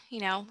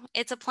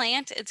 it's a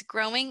plant, it's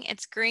growing,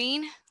 it's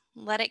green,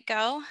 let it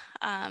go.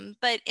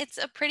 But it's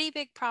a pretty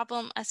big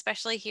problem,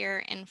 especially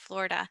here in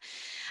Florida.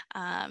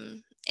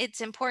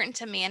 It's important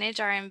to manage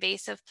our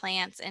invasive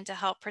plants and to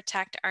help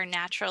protect our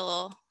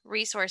natural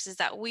resources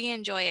that we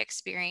enjoy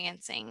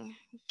experiencing,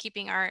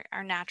 keeping our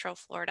natural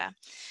Florida.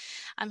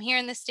 Here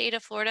in the state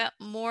of Florida,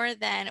 more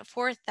than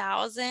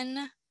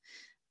 4,000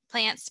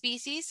 plant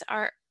species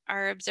are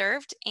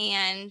observed,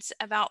 and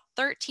about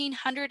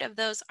 1,300 of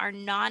those are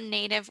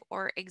non-native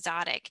or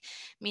exotic,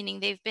 meaning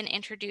they've been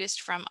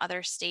introduced from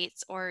other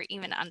states or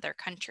even other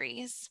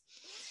countries.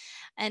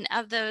 And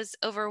of those,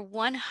 over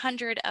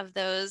 100 of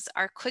those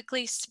are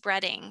quickly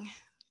spreading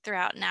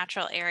throughout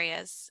natural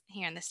areas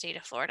here in the state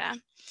of Florida.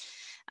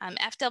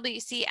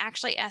 FWC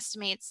actually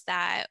estimates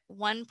that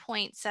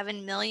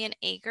 1.7 million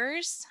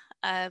acres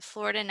of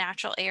Florida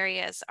natural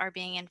areas are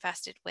being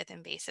infested with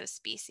invasive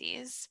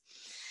species.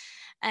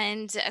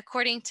 And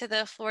according to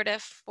the Florida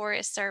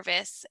Forest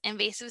Service,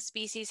 invasive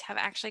species have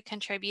actually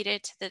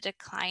contributed to the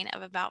decline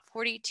of about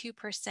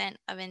 42%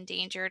 of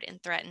endangered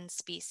and threatened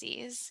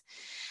species.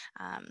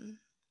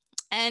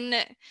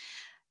 And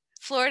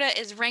Florida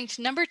is ranked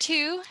number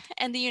 2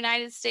 in the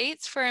United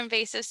States for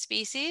invasive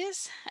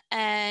species.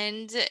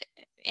 And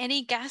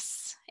any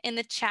guess in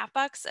the chat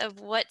box of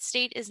what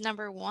state is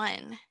number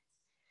 1?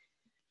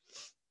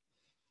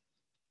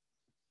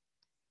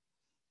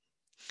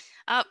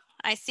 Oh,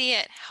 I see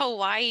it,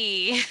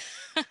 Hawaii.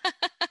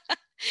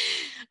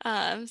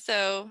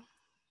 So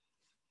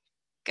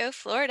go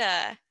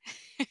Florida.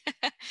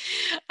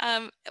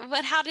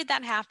 But how did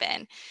that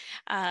happen?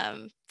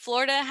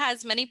 Florida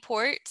has many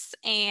ports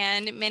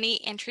and many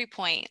entry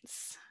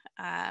points.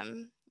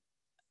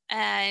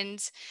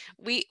 And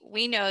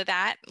we know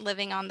that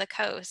living on the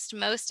coast,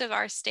 most of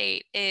our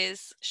state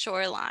is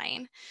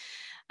shoreline.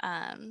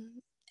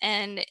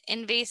 And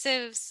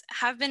invasives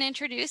have been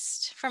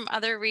introduced from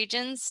other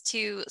regions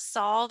to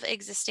solve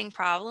existing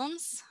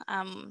problems.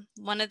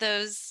 One of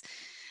those,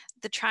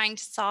 the trying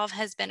to solve,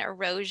 has been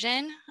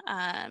erosion.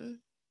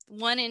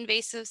 One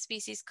invasive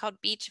species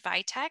called beach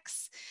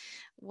vitex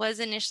was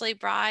initially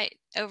brought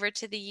over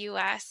to the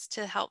US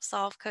to help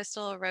solve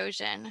coastal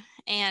erosion,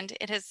 and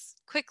it has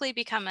quickly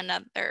become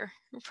another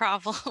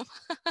problem.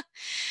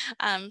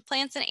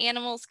 Plants and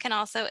animals can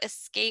also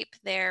escape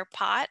their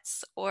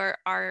pots or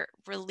are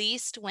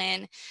released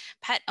when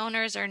pet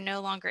owners are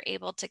no longer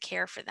able to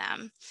care for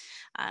them.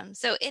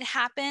 So it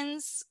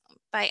happens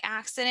by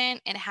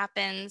accident, it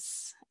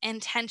happens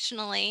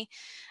intentionally,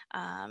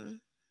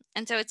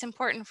 and so it's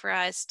important for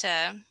us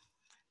to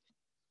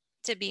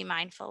be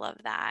mindful of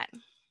that.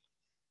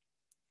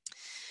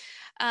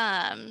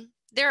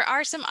 There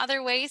are some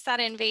other ways that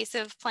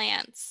invasive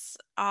plants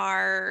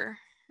are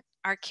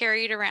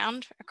carried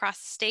around across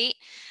the state.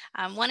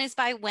 One is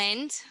by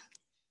wind.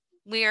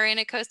 We are in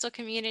a coastal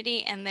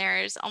community and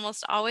there's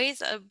almost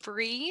always a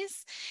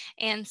breeze.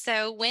 And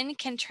so wind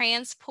can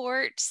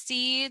transport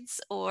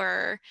seeds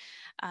or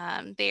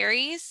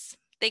berries.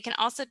 They can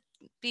also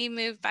be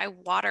moved by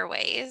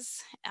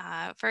waterways.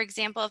 For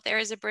example, if there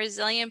is a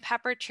Brazilian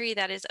pepper tree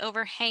that is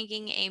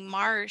overhanging a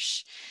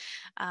marsh,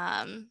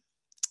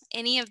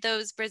 any of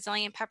those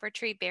Brazilian pepper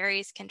tree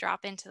berries can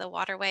drop into the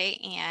waterway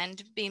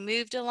and be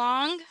moved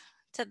along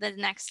to the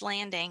next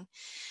landing.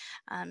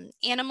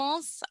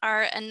 Animals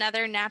are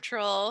another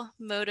natural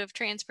mode of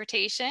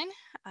transportation.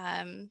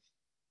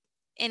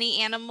 Any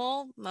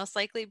animal, most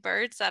likely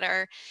birds that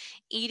are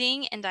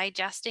eating and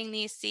digesting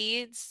these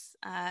seeds,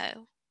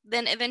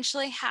 then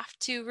eventually have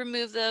to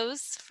remove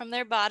those from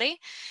their body,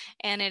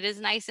 and it is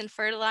nice and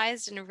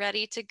fertilized and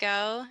ready to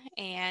go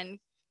and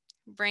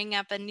bring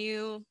up a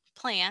new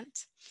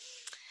plant.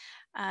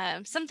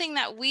 Something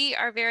that we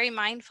are very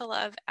mindful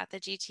of at the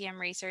GTM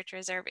Research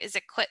Reserve is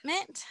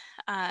equipment.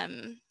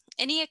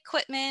 Any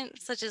equipment,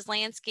 such as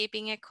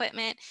landscaping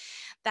equipment,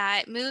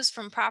 that moves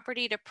from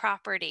property to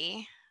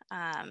property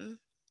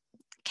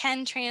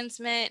can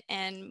transmit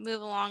and move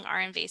along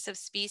our invasive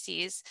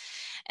species.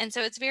 And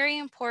so it's very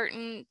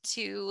important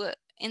to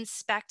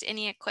inspect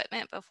any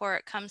equipment before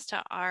it comes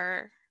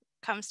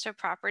to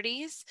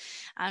properties,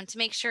 to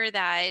make sure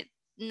that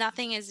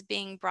nothing is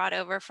being brought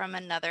over from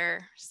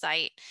another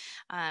site.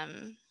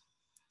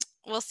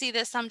 We'll see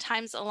this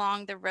sometimes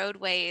along the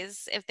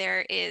roadways if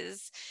there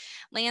is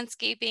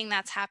landscaping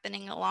that's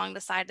happening along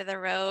the side of the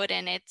road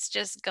and it's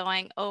just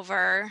going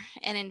over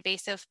an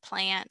invasive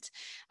plant.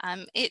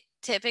 It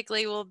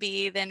typically will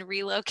be then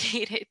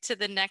relocated to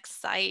the next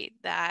site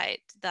that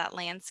that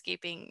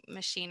landscaping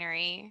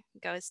machinery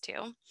goes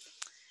to.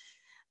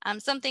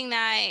 Something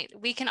that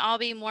we can all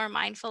be more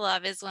mindful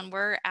of is when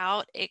we're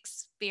out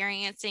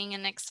experiencing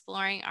and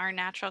exploring our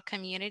natural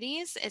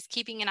communities, is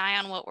keeping an eye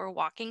on what we're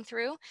walking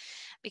through,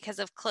 because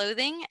of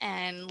clothing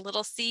and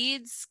little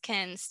seeds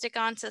can stick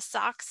onto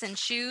socks and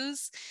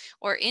shoes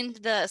or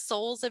into the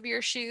soles of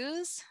your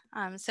shoes.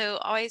 So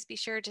always be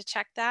sure to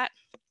check that.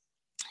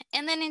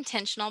 And then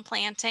intentional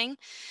planting.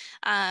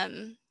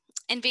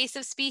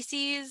 Invasive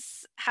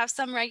species have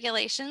some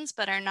regulations,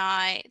 but are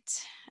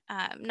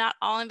not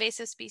all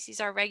invasive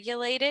species are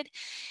regulated.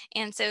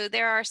 And so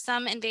there are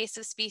some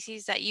invasive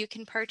species that you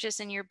can purchase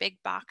in your big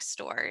box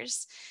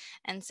stores.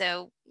 And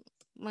so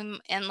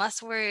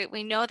unless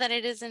we know that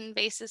it is an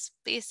invasive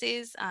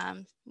species,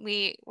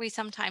 we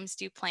sometimes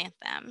do plant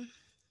them.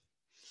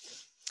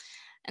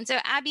 And so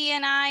Abby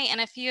and I and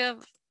a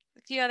few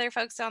other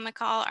folks on the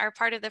call are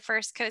part of the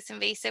First Coast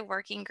Invasive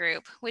Working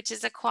Group, which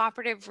is a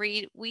cooperative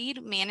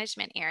weed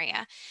management area.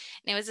 And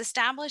it was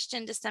established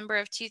in December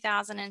of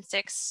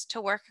 2006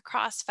 to work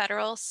across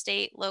federal,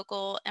 state,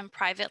 local, and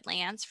private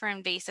lands for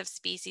invasive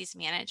species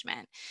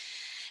management.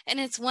 And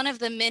it's one of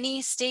the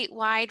many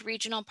statewide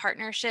regional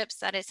partnerships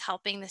that is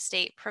helping the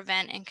state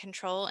prevent and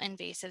control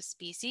invasive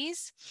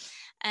species.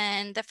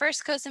 And the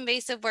First Coast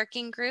Invasive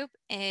Working Group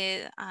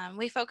is,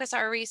 we focus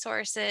our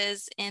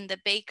resources in the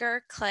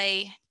Baker,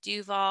 Clay,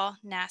 Duval,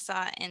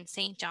 Nassau, and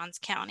St. Johns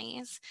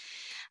counties.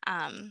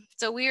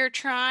 So we are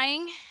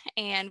trying,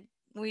 and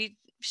we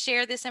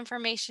share this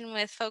information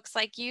with folks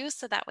like you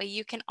so that way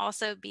you can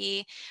also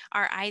be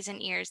our eyes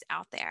and ears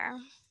out there.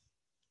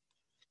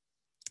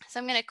 So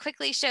I'm going to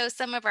quickly show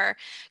some of our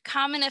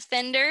common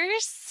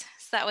offenders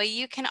so that way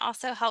you can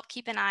also help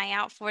keep an eye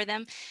out for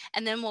them,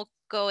 and then we'll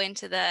go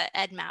into the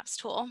EDDMapS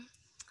tool.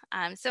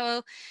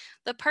 So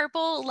the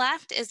purple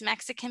left is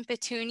Mexican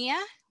petunia,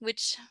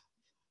 which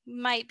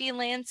might be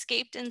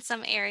landscaped in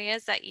some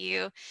areas that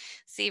you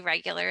see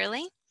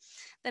regularly.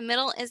 The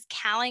middle is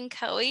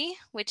kalanchoe,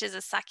 which is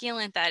a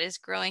succulent that is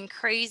growing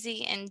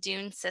crazy in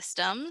dune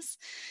systems.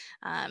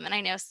 And I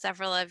know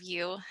several of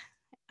you,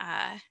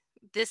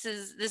 this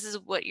is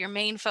what your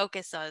main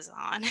focus is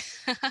on.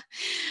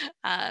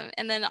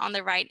 And then on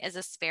the right is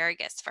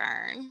asparagus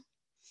fern.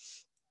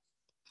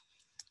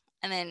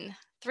 And then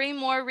 3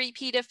 more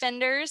repeat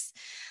offenders.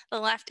 The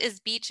left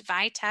is beach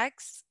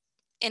vitex,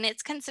 and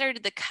it's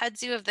considered the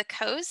kudzu of the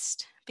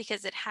coast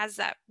because it has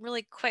that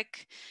really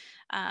quick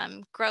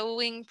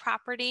growing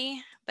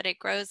property, but it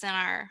grows on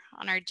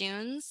our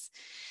dunes.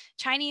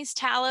 Chinese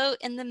tallow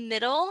in the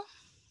middle,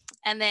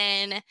 and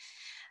then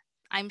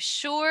I'm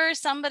sure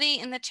somebody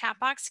in the chat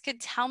box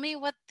could tell me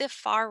what the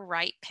far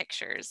right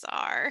pictures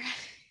are.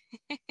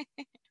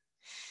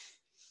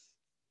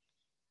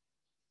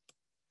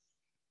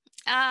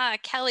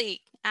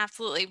 Kelly,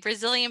 absolutely,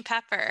 Brazilian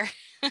pepper.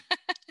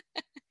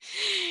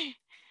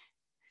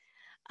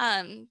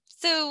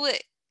 So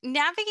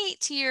navigate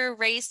to your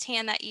raised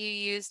hand that you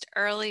used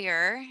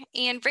earlier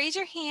and raise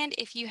your hand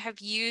if you have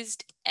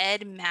used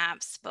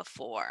EDDMapS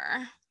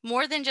before,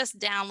 more than just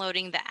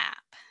downloading the app.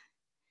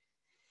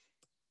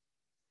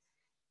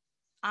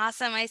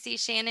 Awesome, I see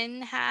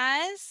Shannon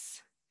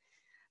has.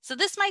 So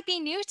this might be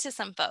new to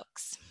some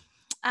folks.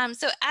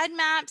 So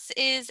EDDMapS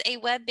is a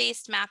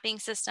web-based mapping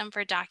system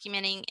for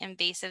documenting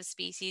invasive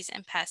species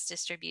and pest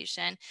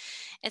distribution.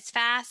 It's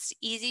fast,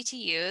 easy to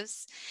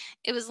use.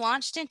 It was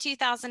launched in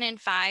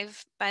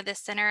 2005 by the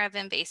Center of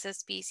Invasive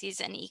Species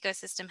and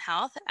Ecosystem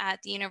Health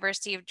at the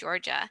University of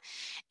Georgia.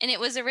 And it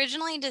was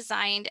originally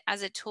designed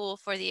as a tool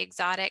for the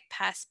exotic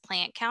pest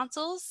plant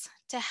councils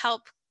to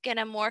help get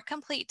a more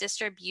complete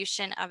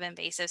distribution of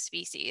invasive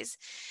species.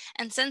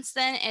 And since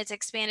then, it's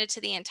expanded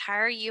to the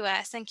entire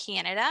US and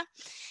Canada,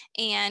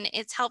 and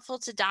it's helpful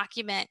to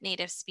document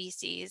native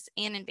species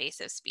and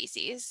invasive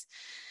species.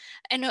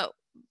 And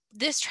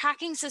this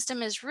tracking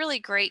system is really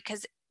great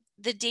because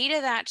the data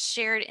that's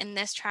shared in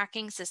this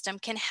tracking system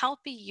can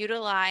help be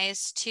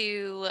utilized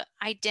to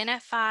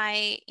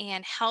identify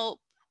and help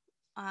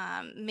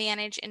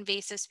manage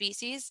invasive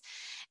species,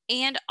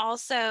 and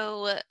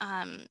also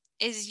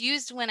is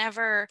used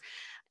whenever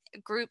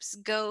groups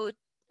go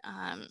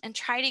and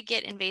try to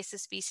get invasive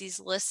species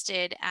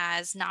listed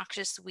as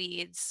noxious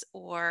weeds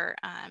or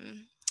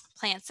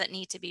plants that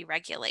need to be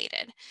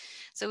regulated.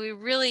 So we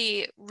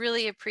really,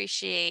 really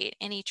appreciate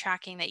any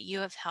tracking that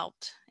you have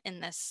helped in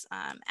this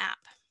app.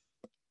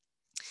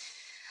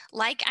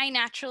 Like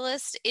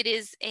iNaturalist, it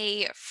is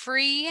a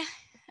free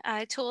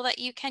tool that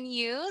you can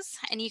use,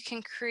 and you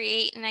can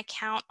create an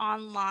account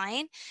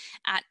online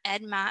at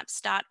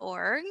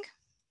eddmaps.org.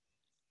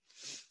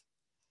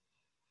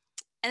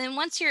 And then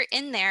once you're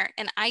in there,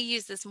 and I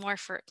use this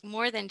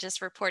more than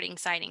just reporting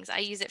sightings, I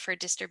use it for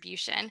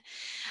distribution.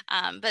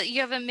 But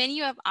you have a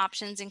menu of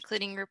options,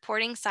 including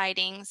reporting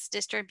sightings,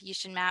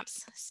 distribution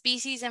maps,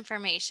 species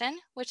information,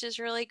 which is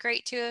really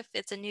great too if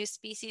it's a new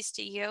species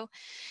to you,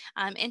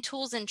 and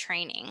tools and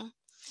training.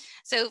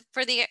 So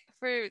for the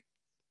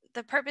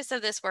purpose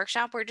of this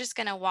workshop, we're just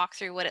going to walk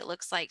through what it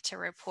looks like to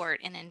report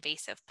an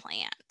invasive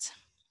plant.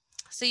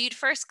 So you'd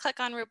first click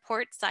on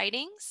report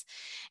sightings,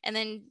 and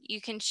then you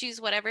can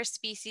choose whatever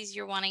species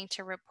you're wanting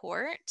to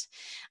report.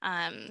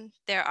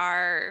 There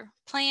are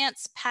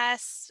plants,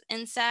 pests,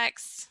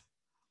 insects,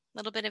 a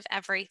little bit of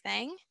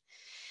everything.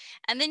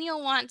 And then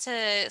you'll want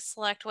to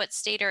select what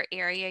state or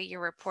area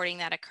you're reporting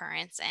that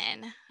occurrence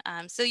in.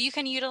 So you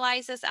can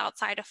utilize this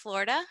outside of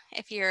Florida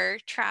if you're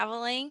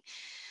traveling.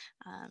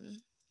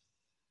 And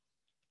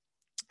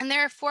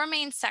there are 4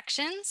 main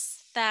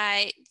sections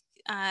that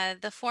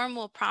the form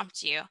will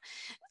prompt you.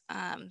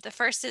 The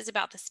first is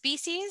about the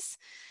species.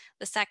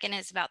 The second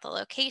is about the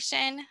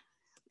location.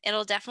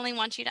 It'll definitely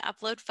want you to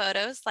upload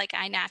photos like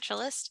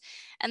iNaturalist.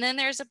 And then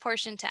there's a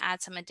portion to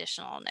add some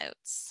additional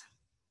notes.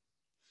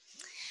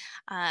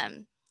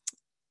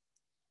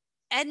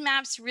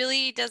 EDDMapS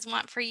really does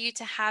want for you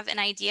to have an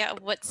idea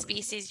of what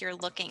species you're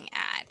looking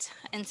at.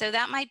 And so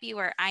that might be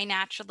where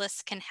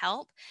iNaturalist can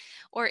help,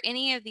 or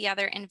any of the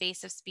other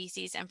invasive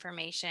species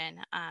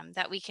information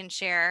that we can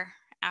share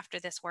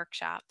after this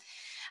workshop.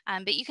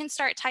 But you can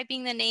start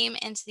typing the name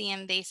into the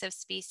invasive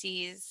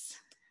species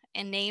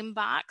and name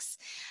box.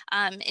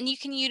 And you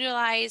can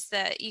use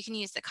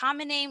the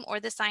common name or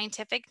the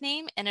scientific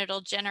name, and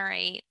it'll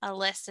generate a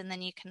list, and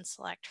then you can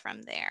select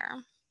from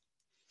there.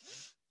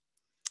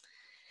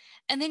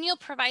 And then you'll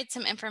provide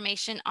some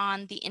information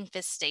on the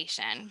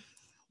infestation.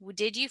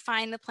 Did you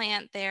find the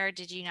plant there?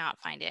 Did you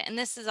not find it? And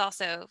this is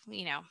also,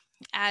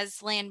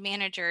 as land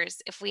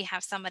managers, if we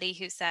have somebody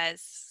who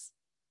says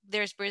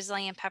there's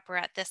Brazilian pepper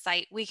at this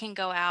site, we can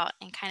go out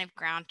and kind of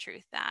ground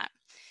truth that.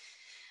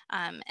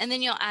 And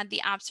then you'll add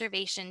the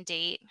observation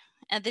date.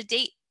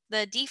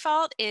 The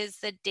default is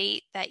the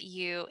date that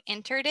you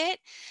entered it.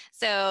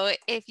 So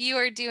if you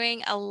are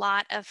doing a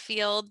lot of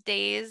field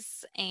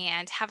days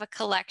and have a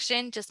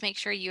collection, just make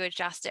sure you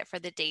adjust it for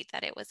the date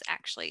that it was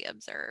actually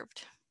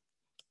observed.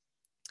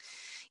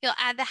 You'll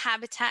add the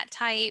habitat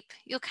type.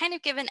 You'll kind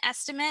of give an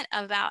estimate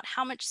about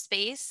how much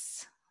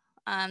space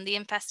the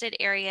infested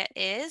area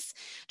is.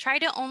 Try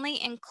to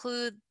only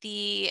include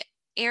the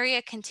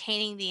area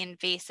containing the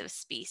invasive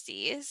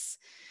species.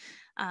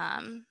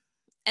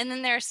 And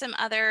then there are some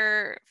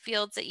other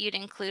fields that you'd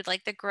include,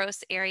 like the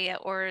gross area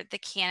or the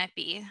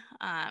canopy.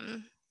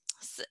 And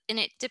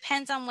it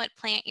depends on what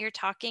plant you're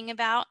talking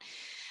about.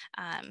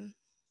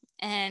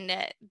 And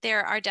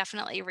there are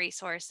definitely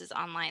resources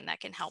online that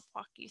can help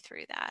walk you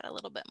through that a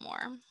little bit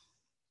more.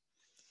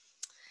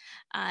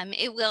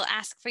 It will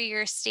ask for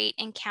your state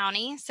and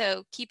county.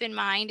 So keep in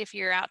mind, if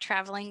you're out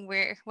traveling,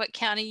 what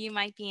county you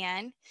might be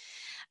in.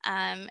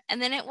 And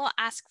then it will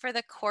ask for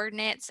the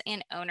coordinates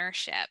and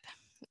ownership.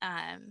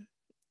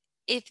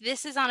 If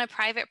this is on a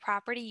private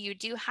property, you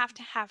do have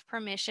to have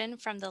permission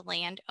from the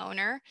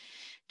landowner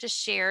to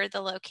share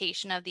the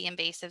location of the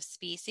invasive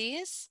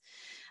species.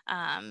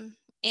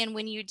 And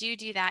when you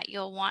do that,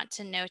 you'll want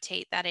to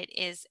notate that it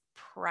is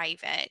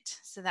private.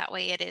 So that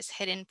way it is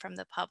hidden from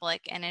the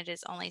public, and it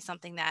is only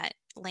something that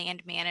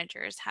land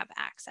managers have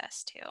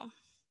access to.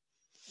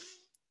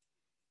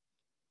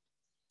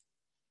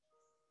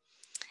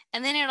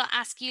 And then it'll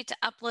ask you to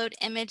upload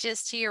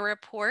images to your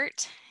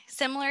report.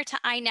 Similar to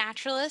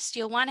iNaturalist,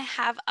 you'll want to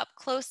have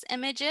up-close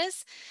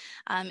images,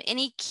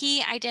 any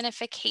key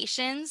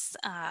identifications,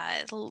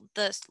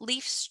 the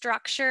leaf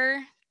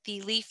structure,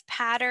 the leaf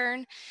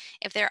pattern.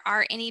 If there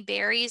are any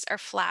berries or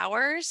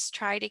flowers,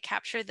 try to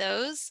capture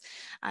those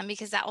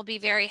because that will be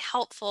very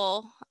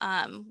helpful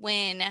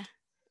when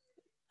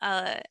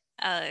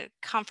a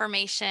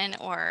confirmation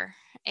or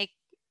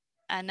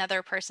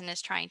another person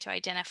is trying to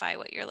identify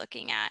what you're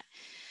looking at.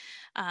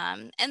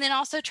 And then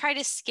also try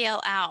to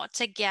scale out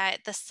to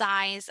get the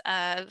size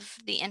of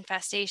the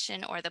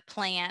infestation or the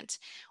plant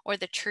or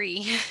the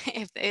tree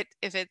if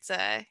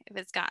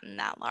it's gotten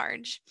that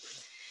large.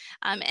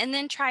 And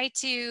then try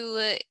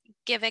to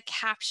give a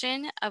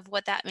caption of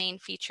what that main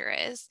feature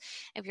is.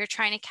 If you're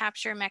trying to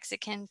capture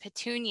Mexican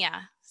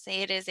petunia,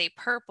 say it is a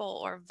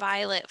purple or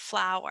violet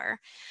flower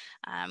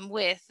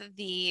with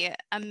the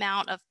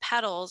amount of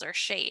petals or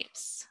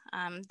shapes.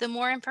 The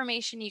more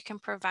information you can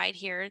provide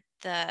here,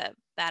 the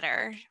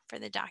better for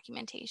the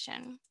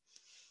documentation.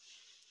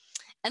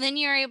 And then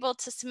you're able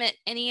to submit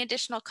any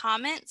additional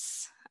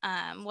comments,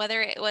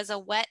 whether it was a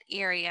wet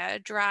area,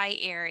 dry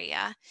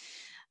area,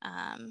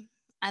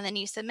 and then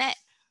you submit.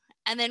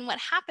 And then what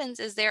happens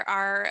is there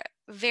are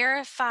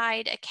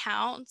verified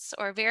accounts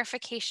or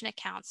verification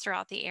accounts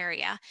throughout the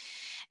area,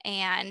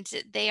 and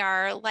they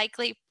are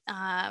likely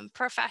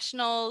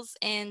professionals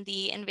in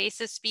the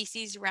invasive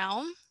species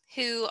realm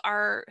who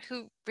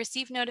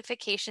receive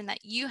notification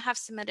that you have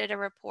submitted a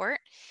report,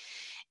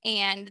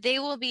 and they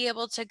will be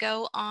able to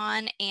go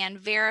on and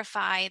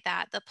verify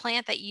that the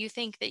plant that you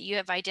think that you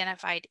have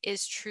identified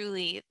is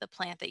truly the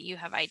plant that you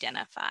have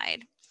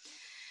identified.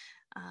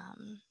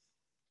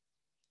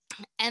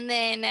 And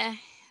then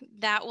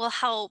that will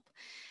help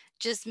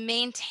just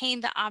maintain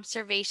the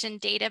observation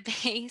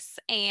database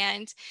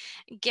and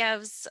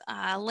gives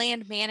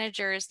land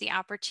managers the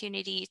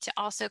opportunity to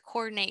also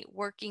coordinate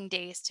working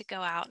days to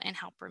go out and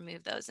help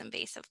remove those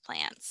invasive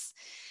plants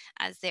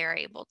as they're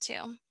able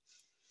to.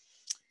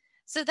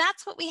 So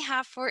that's what we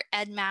have for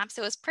EDDMapS.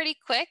 It was pretty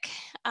quick,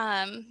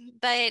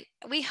 but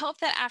we hope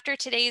that after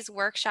today's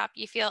workshop,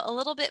 you feel a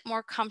little bit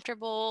more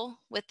comfortable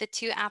with the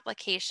two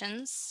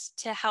applications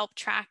to help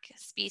track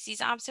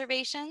species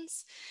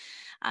observations.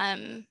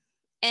 And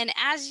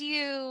as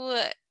you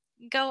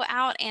go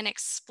out and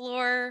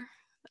explore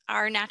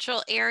our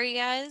natural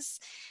areas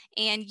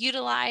and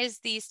utilize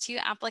these two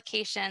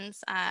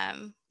applications,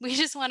 we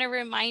just want to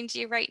remind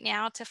you right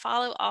now to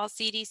follow all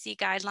CDC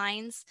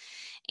guidelines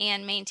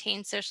and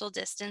maintain social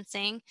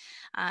distancing.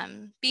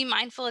 Be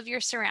mindful of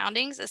your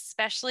surroundings,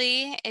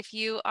 especially if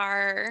you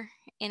are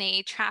in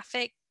a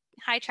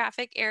high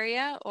traffic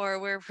area or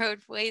where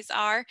roadways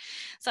are.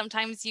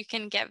 Sometimes you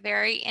can get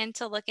very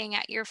into looking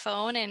at your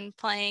phone and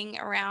playing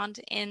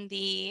around in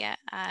the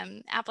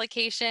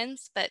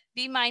applications, but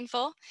be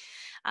mindful.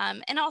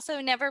 And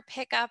also never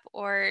pick up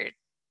or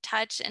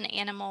touch an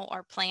animal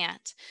or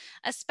plant,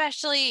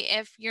 especially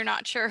if you're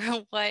not sure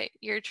what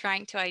you're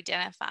trying to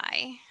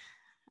identify.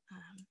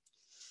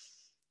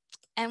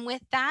 And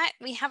with that,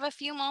 we have a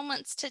few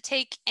moments to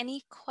take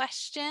any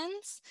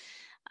questions.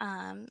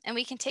 And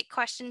we can take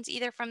questions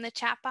either from the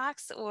chat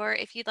box or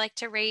if you'd like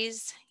to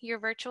raise your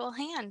virtual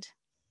hand.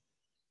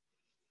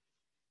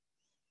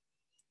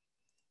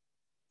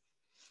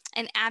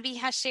 And Abby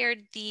has shared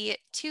the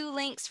two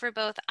links for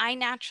both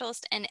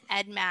iNaturalist and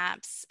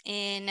EDDMapS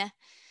in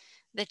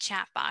the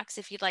chat box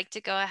if you'd like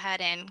to go ahead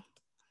and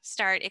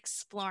start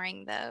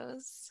exploring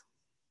those.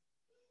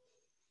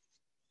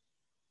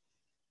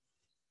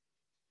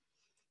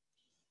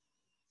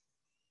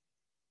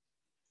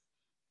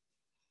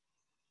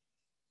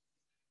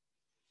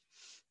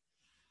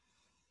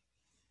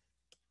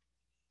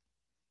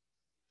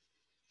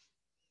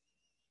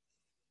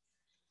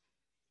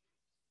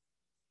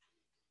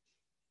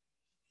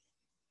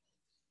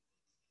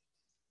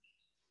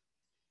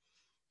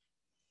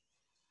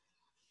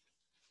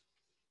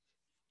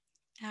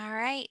 All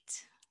right.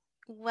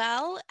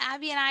 Well,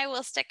 Abby and I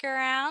will stick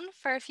around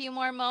for a few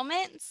more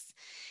moments.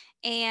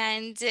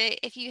 And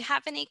if you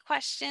have any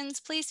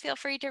questions, please feel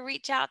free to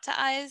reach out to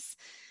us.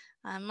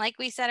 Like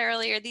we said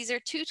earlier, these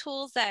are two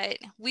tools that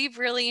we've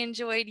really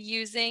enjoyed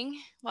using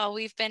while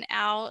we've been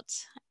out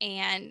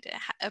and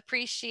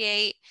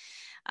appreciate.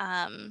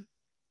 Can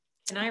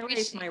I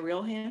raise my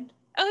real hand?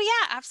 Oh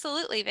yeah,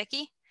 absolutely,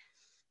 Vicki.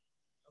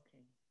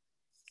 Okay.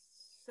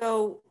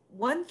 So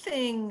one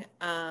thing,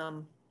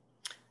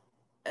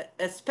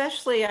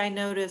 especially I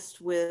noticed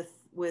with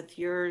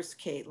yours,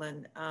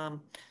 Kaitlyn,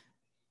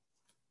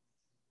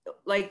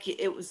 like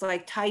it was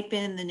like type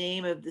in the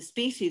name of the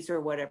species or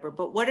whatever,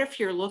 but what if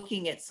you're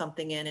looking at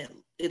something and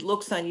it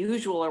looks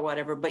unusual or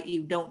whatever, but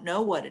you don't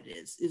know what it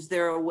is? Is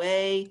there a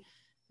way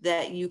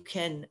that you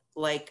can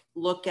like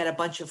look at a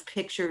bunch of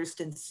pictures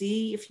and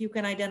see if you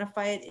can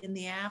identify it in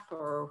the app,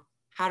 or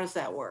how does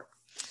that work?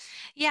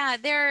 Yeah,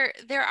 there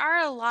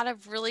are a lot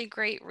of really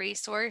great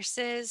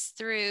resources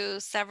through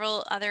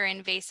several other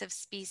invasive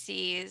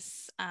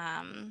species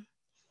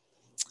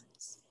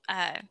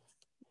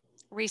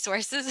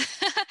resources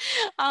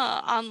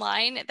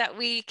online that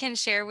we can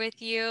share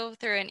with you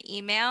through an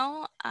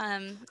email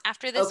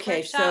after this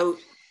workshop.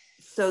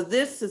 So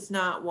this is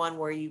not one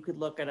where you could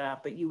look it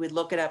up, but you would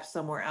look it up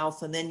somewhere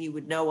else and then you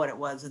would know what it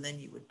was and then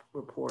you would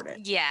report it.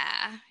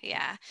 Yeah,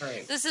 yeah. All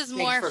right. This is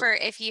more for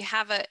if you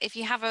have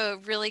a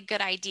really good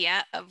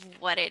idea of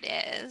what it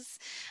is.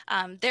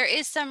 There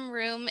is some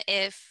room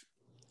if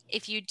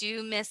you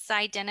do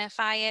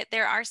misidentify it.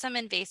 There are some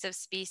invasive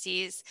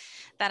species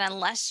that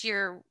unless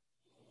you're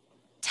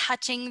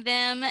touching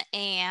them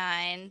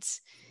and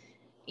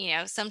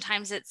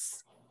sometimes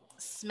it's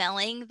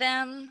smelling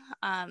them,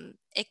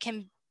 it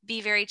can be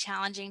very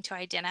challenging to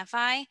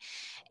identify.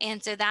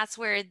 And so that's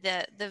where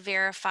the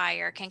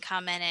verifier can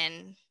come in,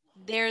 and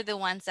they're the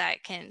ones that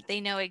they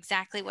know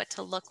exactly what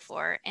to look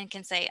for and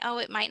can say, oh,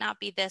 it might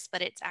not be this,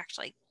 but it's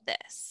actually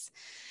this.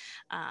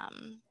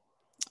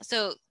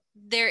 So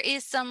there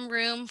is some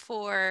room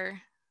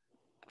for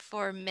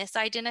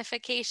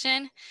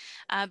misidentification,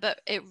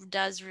 but it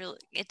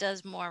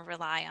does more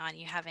rely on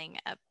you having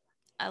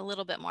a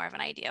little bit more of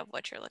an idea of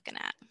what you're looking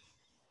at.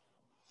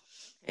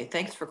 Okay,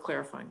 thanks for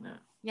clarifying that.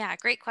 Yeah,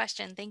 great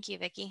question. Thank you,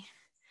 Vicki.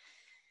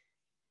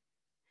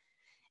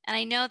 And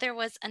I know there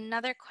was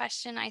another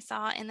question I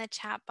saw in the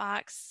chat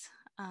box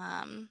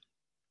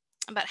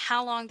about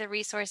how long the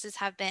resources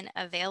have been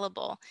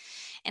available.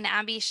 And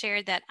Abby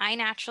shared that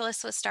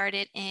iNaturalist was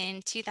started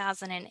in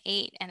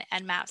 2008 and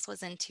EDDMapS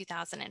was in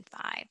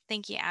 2005.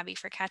 Thank you, Abby,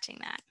 for catching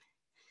that.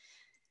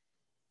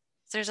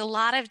 So there's a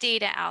lot of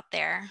data out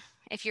there.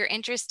 If you're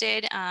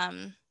interested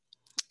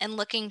and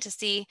looking to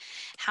see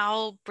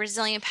how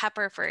Brazilian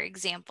pepper, for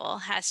example,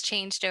 has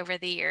changed over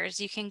the years,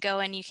 you can go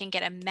and you can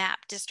get a map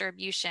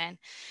distribution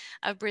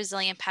of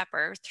Brazilian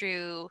pepper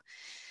through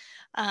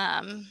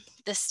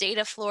the state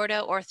of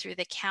Florida or through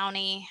the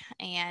county.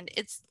 And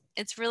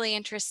it's really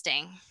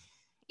interesting.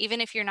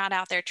 Even if you're not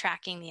out there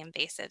tracking the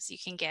invasives, you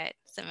can get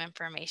some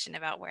information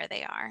about where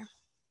they are.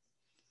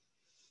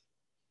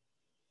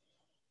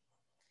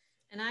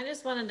 And I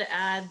just wanted to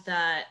add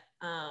that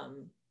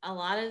a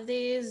lot of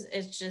these,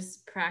 it's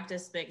just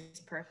practice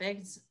makes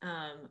perfect.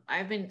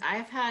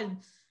 I've had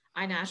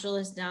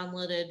iNaturalist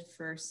downloaded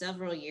for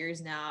several years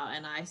now,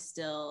 and I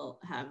still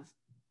have,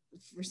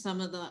 for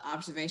some of the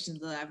observations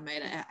that I've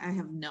made, I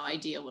have no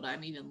idea what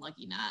I'm even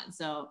looking at.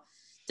 So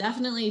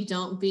definitely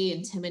don't be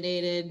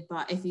intimidated,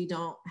 but if you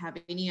don't have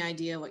any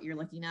idea what you're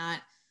looking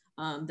at,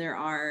 there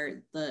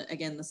are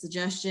the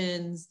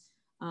suggestions.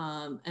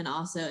 And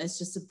also it's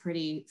just a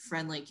pretty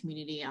friendly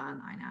community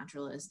on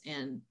iNaturalist,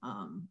 and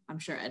I'm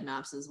sure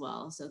EDDMapS as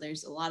well. So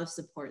there's a lot of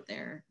support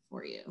there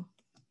for you.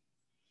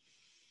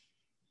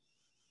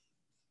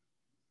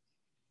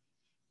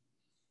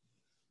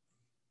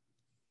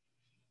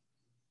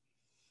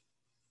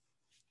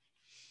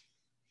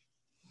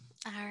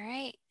 All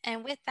right.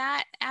 And with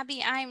that,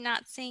 Abby, I'm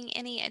not seeing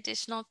any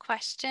additional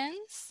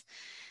questions.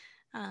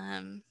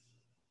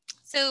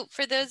 So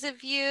for those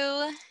of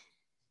you,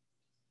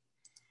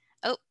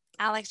 oh,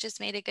 Alex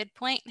just made a good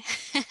point.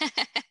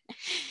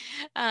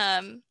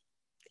 And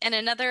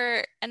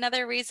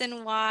another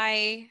reason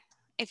why,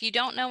 if you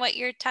don't know what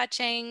you're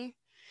touching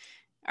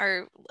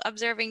or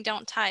observing,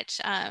 don't touch.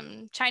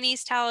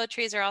 Chinese tallow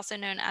trees are also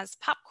known as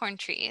popcorn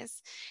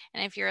trees.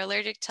 And if you're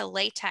allergic to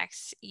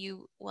latex,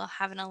 you will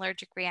have an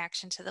allergic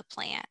reaction to the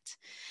plant.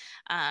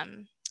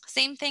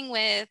 Same thing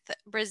with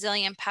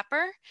Brazilian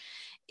pepper.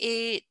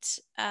 It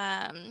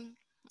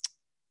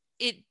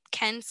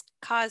can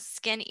cause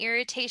skin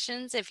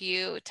irritations if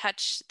you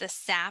touch the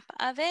sap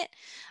of it.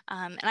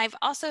 And I've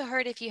also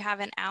heard if you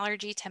have an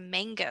allergy to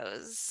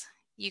mangoes,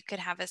 you could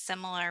have a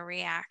similar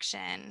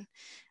reaction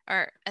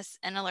or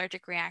an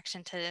allergic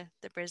reaction to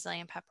the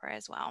Brazilian pepper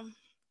as well.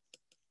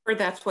 Or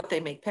that's what they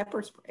make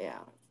pepper spray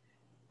out of.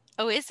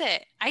 Oh, is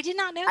it? I did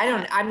not know I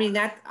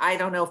that.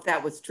 don't know if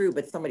that was true,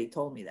 but somebody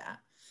told me that.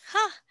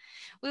 Huh.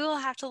 We will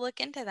have to look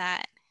into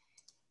that.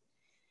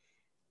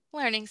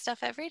 Learning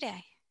stuff every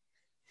day.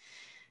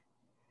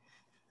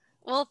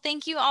 Well,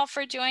 thank you all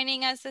for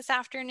joining us this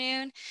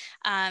afternoon.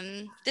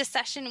 This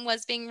session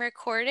was being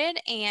recorded,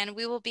 and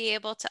we will be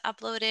able to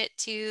upload it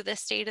to the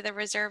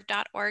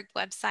stateofthereserve.org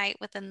website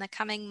within the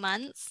coming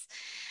months.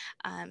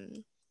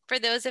 For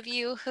those of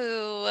you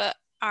who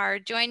are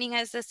joining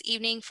us this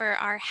evening for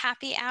our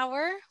happy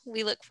hour,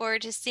 we look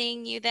forward to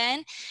seeing you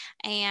then.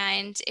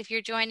 And if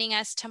you're joining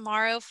us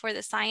tomorrow for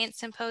the Science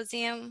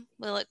Symposium,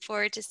 we look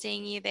forward to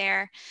seeing you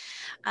there.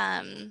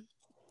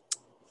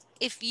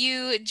 If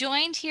you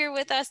joined here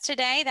with us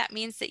today, that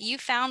means that you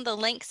found the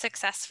link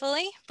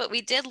successfully, but we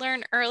did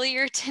learn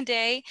earlier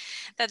today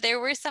that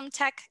there were some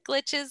tech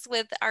glitches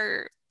with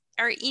our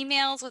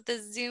emails with the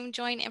Zoom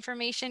join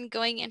information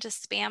going into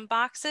spam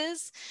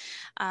boxes.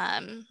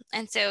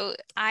 And so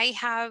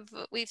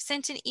we've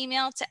sent an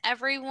email to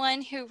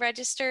everyone who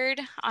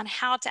registered on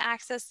how to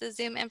access the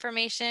Zoom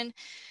information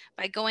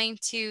by going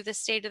to the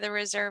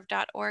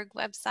stateofthereserve.org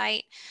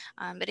website.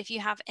 But if you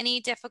have any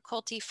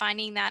difficulty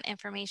finding that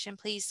information,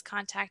 please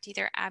contact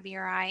either Abby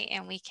or I,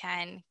 and we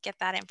can get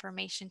that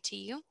information to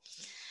you.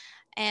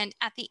 And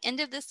at the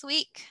end of this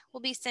week,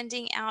 we'll be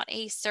sending out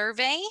a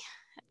survey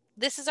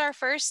This is our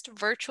first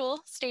virtual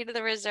State of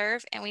the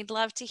Reserve, and we'd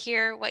love to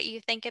hear what you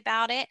think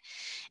about it.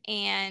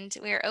 And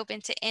we are open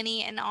to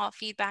any and all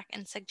feedback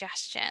and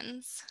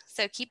suggestions.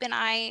 So keep an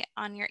eye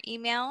on your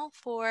email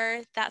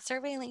for that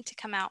survey link to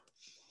come out.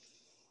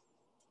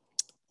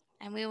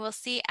 And we will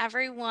see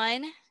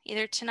everyone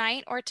either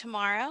tonight or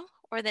tomorrow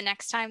or the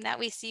next time that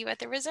we see you at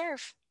the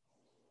Reserve.